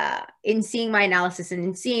seeing my analysis and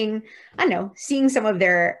in seeing, I don't know, seeing some of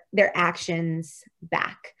their actions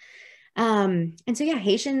back. And so, yeah,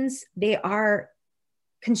 Haitians, they are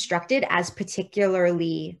constructed as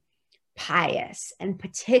particularly pious and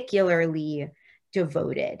particularly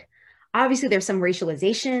devoted. Obviously, there's some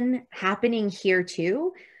racialization happening here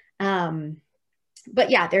too. But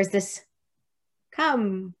yeah, there's this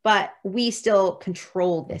but we still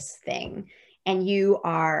control this thing. And you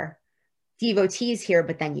are devotees here,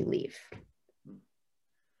 but then you leave.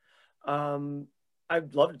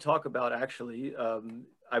 I'd love to talk about, actually,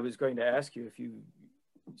 I was going to ask you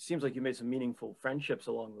it seems like you made some meaningful friendships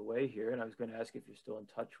along the way here. And I was going to ask if you're still in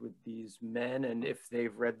touch with these men and if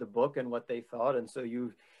they've read the book and what they thought. And so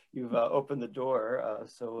you've opened the door.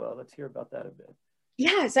 So let's hear about that a bit.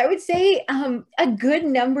 Yes, I would say a good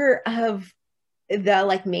number of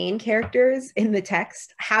the main characters in the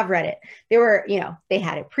text have read it. They were, they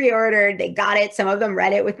had it pre-ordered, they got it. Some of them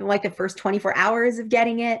read it within the first 24 hours of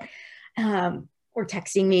getting it, or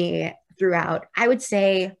texting me throughout. I would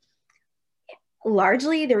say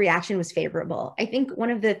largely the reaction was favorable. I think one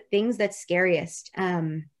of the things that's scariest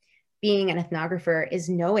being an ethnographer is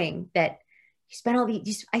knowing that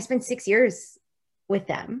I spent 6 years with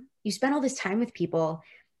them. You spend all this time with people,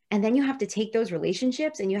 and then you have to take those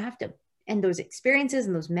relationships and those experiences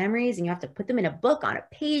and those memories, and you have to put them in a book on a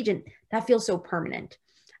page, and that feels so permanent.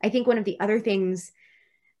 I think one of the other things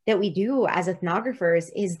that we do as ethnographers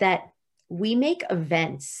is that we make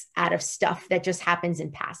events out of stuff that just happens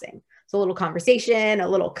in passing. So a little conversation, a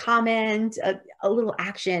little comment, a little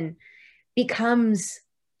action becomes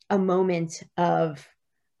a moment of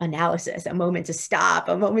analysis, a moment to stop,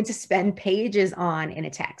 a moment to spend pages on in a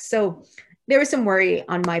text. So there was some worry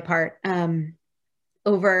on my part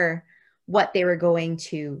over what they were going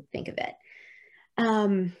to think of it.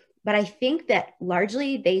 But I think that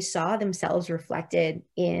largely they saw themselves reflected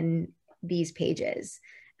in these pages.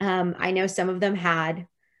 I know some of them had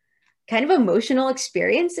kind of emotional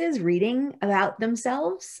experiences reading about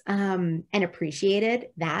themselves and appreciated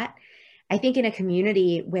that. I think in a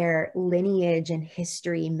community where lineage and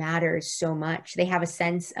history matters so much, they have a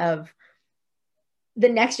sense of the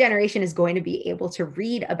next generation is going to be able to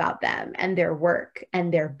read about them and their work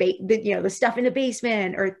and the stuff in the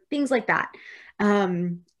basement or things like that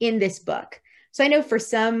in this book. So I know for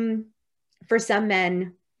some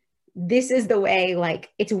men, this is the way,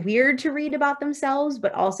 it's weird to read about themselves,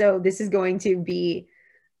 but also this is going to be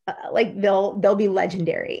they'll be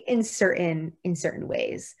legendary in certain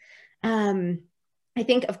ways. I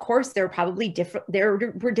think, of course, there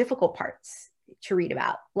were difficult parts to read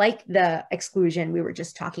about, like the exclusion we were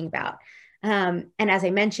just talking about. And as I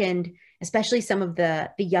mentioned, especially some of the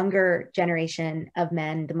younger generation of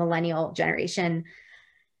men, the millennial generation,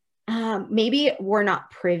 maybe were not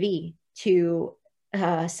privy to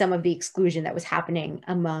some of the exclusion that was happening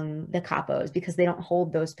among the capos because they don't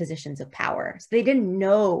hold those positions of power. So they didn't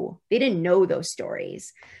know those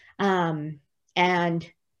stories, and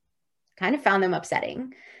kind of found them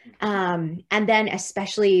upsetting. And then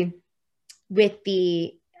especially with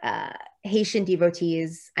the Haitian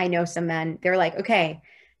devotees, I know some men, they're like, okay,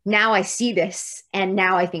 now I see this, and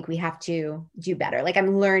now I think we have to do better.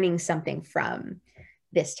 I'm learning something from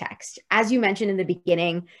this text. As you mentioned in the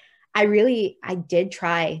beginning, I did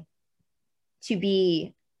try to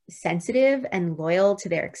be sensitive and loyal to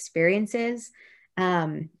their experiences.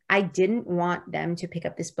 I didn't want them to pick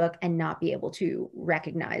up this book and not be able to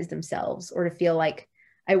recognize themselves or to feel like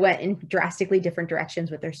I went in drastically different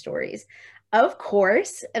directions with their stories. Of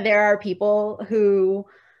course, there are people who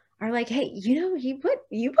are like, hey, you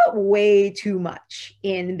put way too much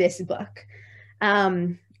in this book,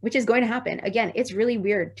 which is going to happen. Again, it's really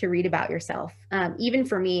weird to read about yourself. Even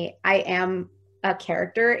for me, I am a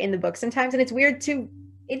character in the book sometimes, and it's weird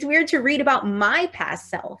to read about my past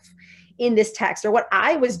self in this text or what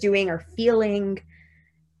I was doing or feeling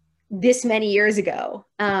this many years ago.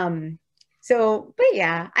 But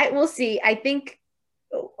yeah, we'll see. I think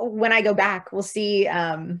when I go back, we'll see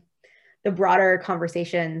the broader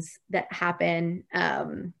conversations that happen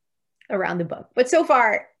around the book. But so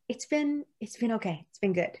far, it's been okay. It's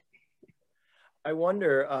been good. I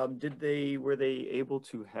wonder, were they able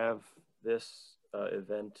to have this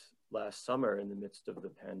event last summer in the midst of the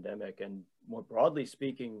pandemic, and more broadly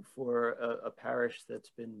speaking, for a parish that's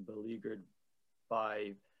been beleaguered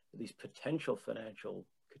by at least potential financial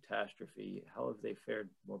catastrophe? How have they fared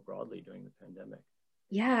more broadly during the pandemic?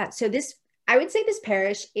 Yeah, so I would say this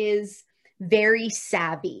parish is very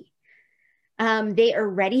savvy. They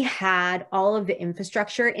already had all of the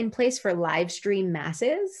infrastructure in place for live stream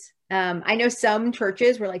masses. I know some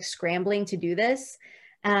churches were like scrambling to do this.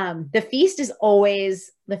 The feast is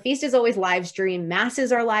always live stream.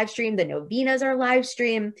 Masses are live stream. The novenas are live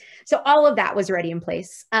stream. So all of that was already in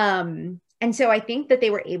place. And so I think that they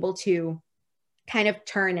were able to kind of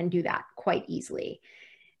turn and do that quite easily.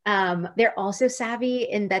 They're also savvy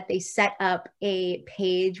in that they set up a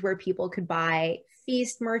page where people could buy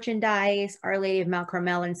feast merchandise, Our Lady of Mount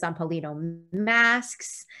Carmel and San Paulino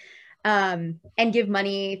masks, and give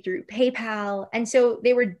money through PayPal. And so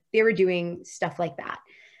they were doing stuff like that.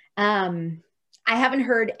 I haven't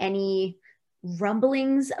heard any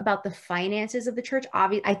rumblings about the finances of the church.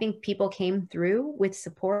 Obviously, I think people came through with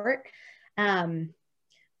support.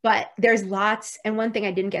 But there's lots, and one thing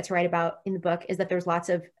I didn't get to write about in the book is that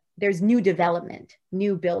there's new development,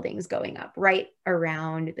 new buildings going up right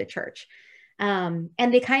around the church. And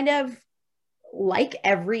they kind of, like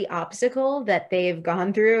every obstacle that they've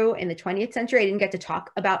gone through in the 20th century, I didn't get to talk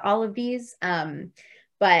about all of these,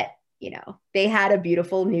 but they had a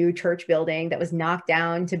beautiful new church building that was knocked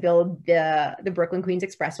down to build the Brooklyn Queens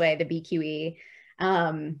Expressway, the BQE.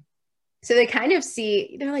 So they kind of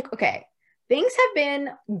they're like, okay, things have been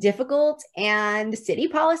difficult and city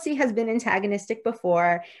policy has been antagonistic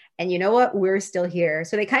before. And you know what? We're still here.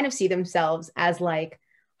 So they kind of see themselves as like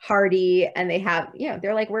hardy, and they have,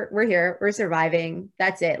 they're like, we're here, we're surviving.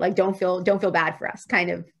 That's it. Like, don't feel bad for us kind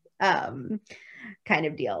of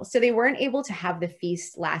deal. So they weren't able to have the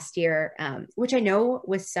feast last year, which I know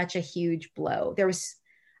was such a huge blow. There was,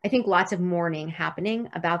 I think, lots of mourning happening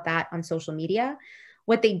about that on social media.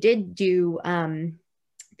 What they did do,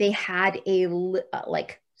 they had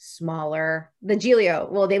smaller, the Giglio,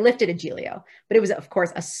 well, they lifted a Giglio, but it was, of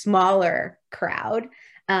course, a smaller crowd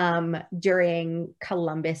during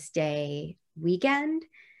Columbus Day weekend.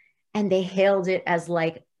 And they hailed it as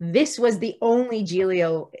like, this was the only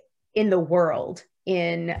Giglio in the world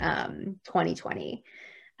in 2020.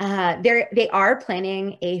 They are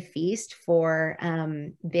planning a feast for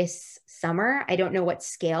this summer. I don't know what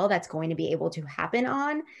scale that's going to be able to happen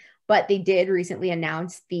on, but they did recently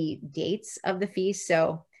announce the dates of the feast.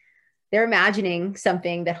 So they're imagining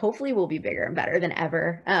something that hopefully will be bigger and better than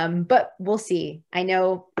ever. But we'll see. I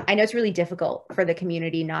know it's really difficult for the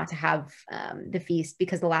community not to have the feast,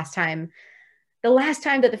 because the last time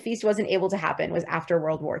that the feast wasn't able to happen was after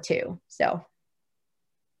World War II. So,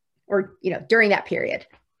 or, during that period.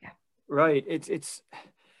 Yeah. Right. It's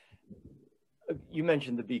you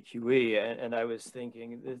mentioned the BQE, and I was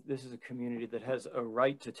thinking this is a community that has a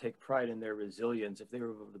right to take pride in their resilience. If they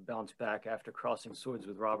were able to bounce back after crossing swords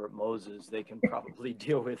with Robert Moses, they can probably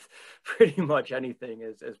deal with pretty much anything,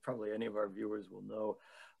 as probably any of our viewers will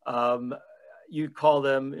know. You call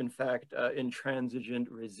them, in fact, intransigent,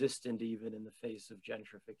 resistant, even in the face of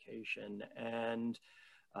gentrification. And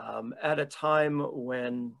at a time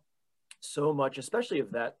when so much, especially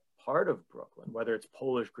of that part of Brooklyn, whether it's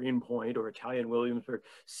Polish Greenpoint or Italian Williamsburg,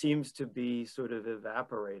 seems to be sort of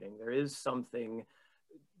evaporating. There is something,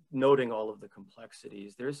 noting all of the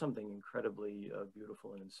complexities, there is something incredibly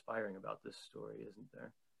beautiful and inspiring about this story, isn't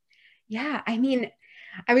there? Yeah, I mean,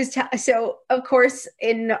 so of course,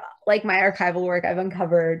 in like my archival work, I've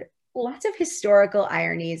uncovered lots of historical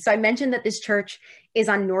ironies. So I mentioned that this church is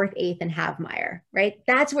on North 8th and Havmeyer, right?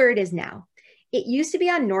 That's where it is now. It used to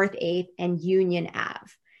be on North 8th and Union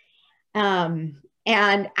Ave.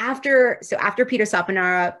 And after Peter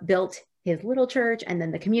Saponara built his little church, and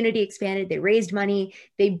then the community expanded, they raised money,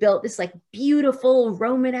 they built this like beautiful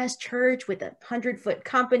Romanesque church with a 100-foot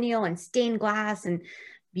campanile and stained glass and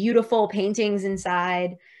beautiful paintings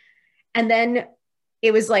inside. And then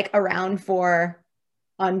it was like around for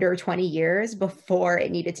under 20 years before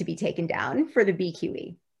it needed to be taken down for the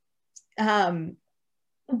BQE.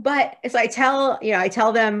 But so I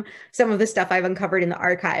tell them some of the stuff I've uncovered in the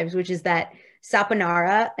archives, which is that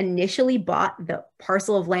Saponara initially bought the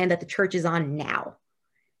parcel of land that the church is on now.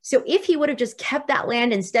 So if he would have just kept that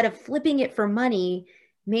land instead of flipping it for money,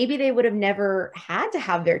 maybe they would have never had to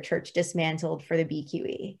have their church dismantled for the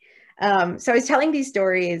BQE. So I was telling these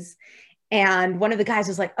stories, and one of the guys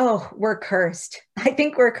was like, "Oh, we're cursed. I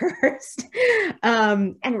think we're cursed."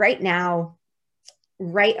 And right now,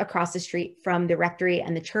 right across the street from the rectory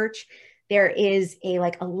and the church, there is a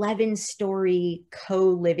like 11-story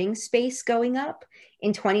co-living space going up.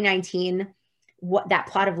 In 2019, that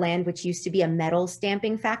plot of land, which used to be a metal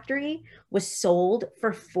stamping factory, was sold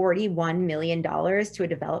for $41 million to a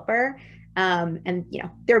developer. And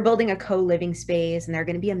they're building a co-living space, and there are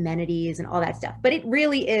going to be amenities and all that stuff. But it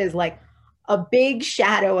really is like a big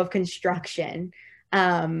shadow of construction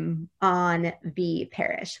on the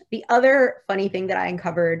parish. The other funny thing that I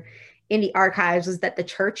uncovered in the archives was that the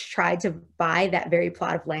church tried to buy that very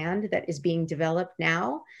plot of land that is being developed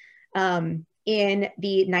now. In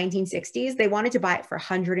the 1960s, they wanted to buy it for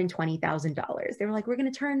 $120,000. They were like, we're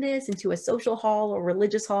going to turn this into a social hall or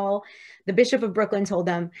religious hall. The Bishop of Brooklyn told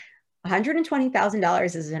them,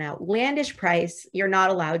 $120,000 is an outlandish price. You're not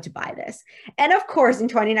allowed to buy this. And of course, in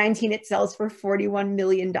 2019, it sells for $41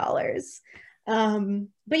 million.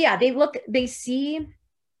 But yeah, they see,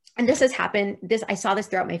 and this has happened. I saw this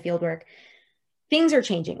throughout my fieldwork. Things are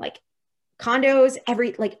changing. Like condos,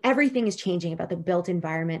 everything is changing about the built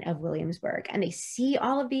environment of Williamsburg. And they see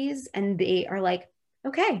all of these and they are like,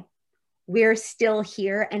 okay, we're still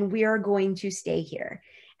here and we are going to stay here.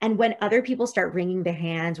 And when other people start wringing their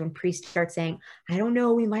hands, when priests start saying, I don't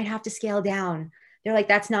know, we might have to scale down, they're like,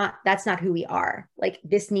 that's not who we are. Like,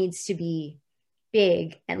 this needs to be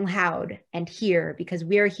big and loud and here because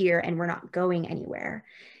we're here and we're not going anywhere.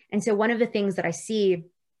 And so one of the things that I see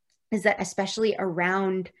is that especially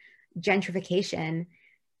around gentrification,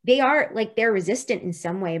 they're resistant in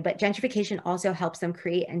some way, but gentrification also helps them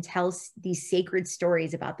create and tell these sacred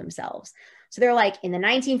stories about themselves. So they're like, in the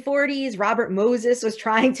 1940s, Robert Moses was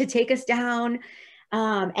trying to take us down.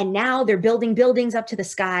 And now they're building buildings up to the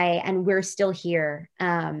sky and we're still here.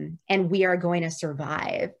 And we are going to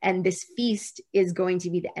survive. And this feast is going to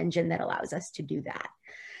be the engine that allows us to do that.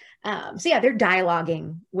 So yeah, they're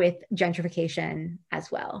dialoguing with gentrification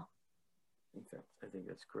as well. I think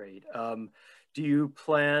that's great. Do you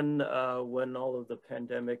plan when all of the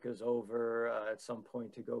pandemic is over at some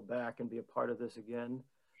point to go back and be a part of this again?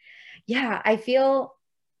 Yeah, I feel,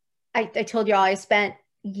 I told you all, I spent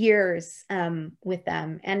years with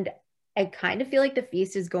them and I kind of feel like the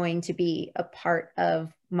feast is going to be a part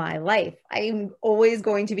of my life. I'm always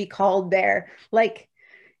going to be called there, like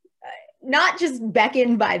not just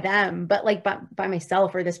beckoned by them, but like by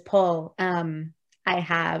myself or this pull I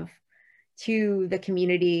have to the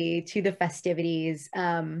community, to the festivities.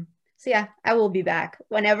 So yeah, I will be back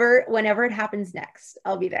whenever it happens next.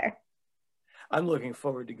 I'll be there. I'm looking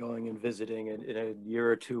forward to going and visiting in a year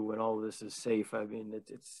or two when all this is safe. I mean,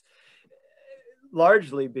 it's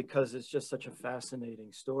largely because it's just such a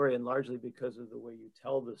fascinating story and largely because of the way you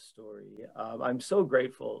tell this story. I'm so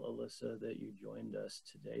grateful, Alyssa, that you joined us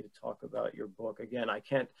today to talk about your book. Again, I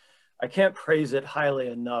can't praise it highly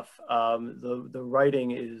enough. The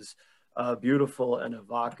writing is beautiful and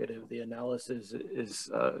evocative. The analysis is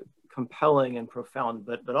compelling and profound,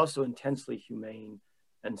 but also intensely humane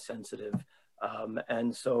and sensitive.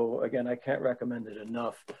 And so, again, I can't recommend it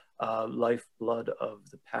enough. Lifeblood of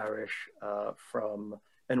the Parish from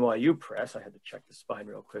NYU Press. I had to check the spine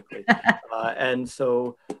real quickly. And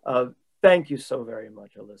so thank you so very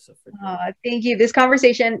much, Alyssa. Thank you. This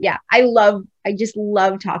conversation, yeah, I just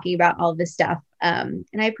love talking about all this stuff. And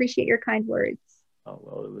I appreciate your kind words. Oh,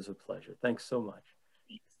 well, it was a pleasure. Thanks so much.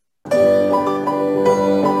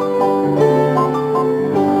 Thanks.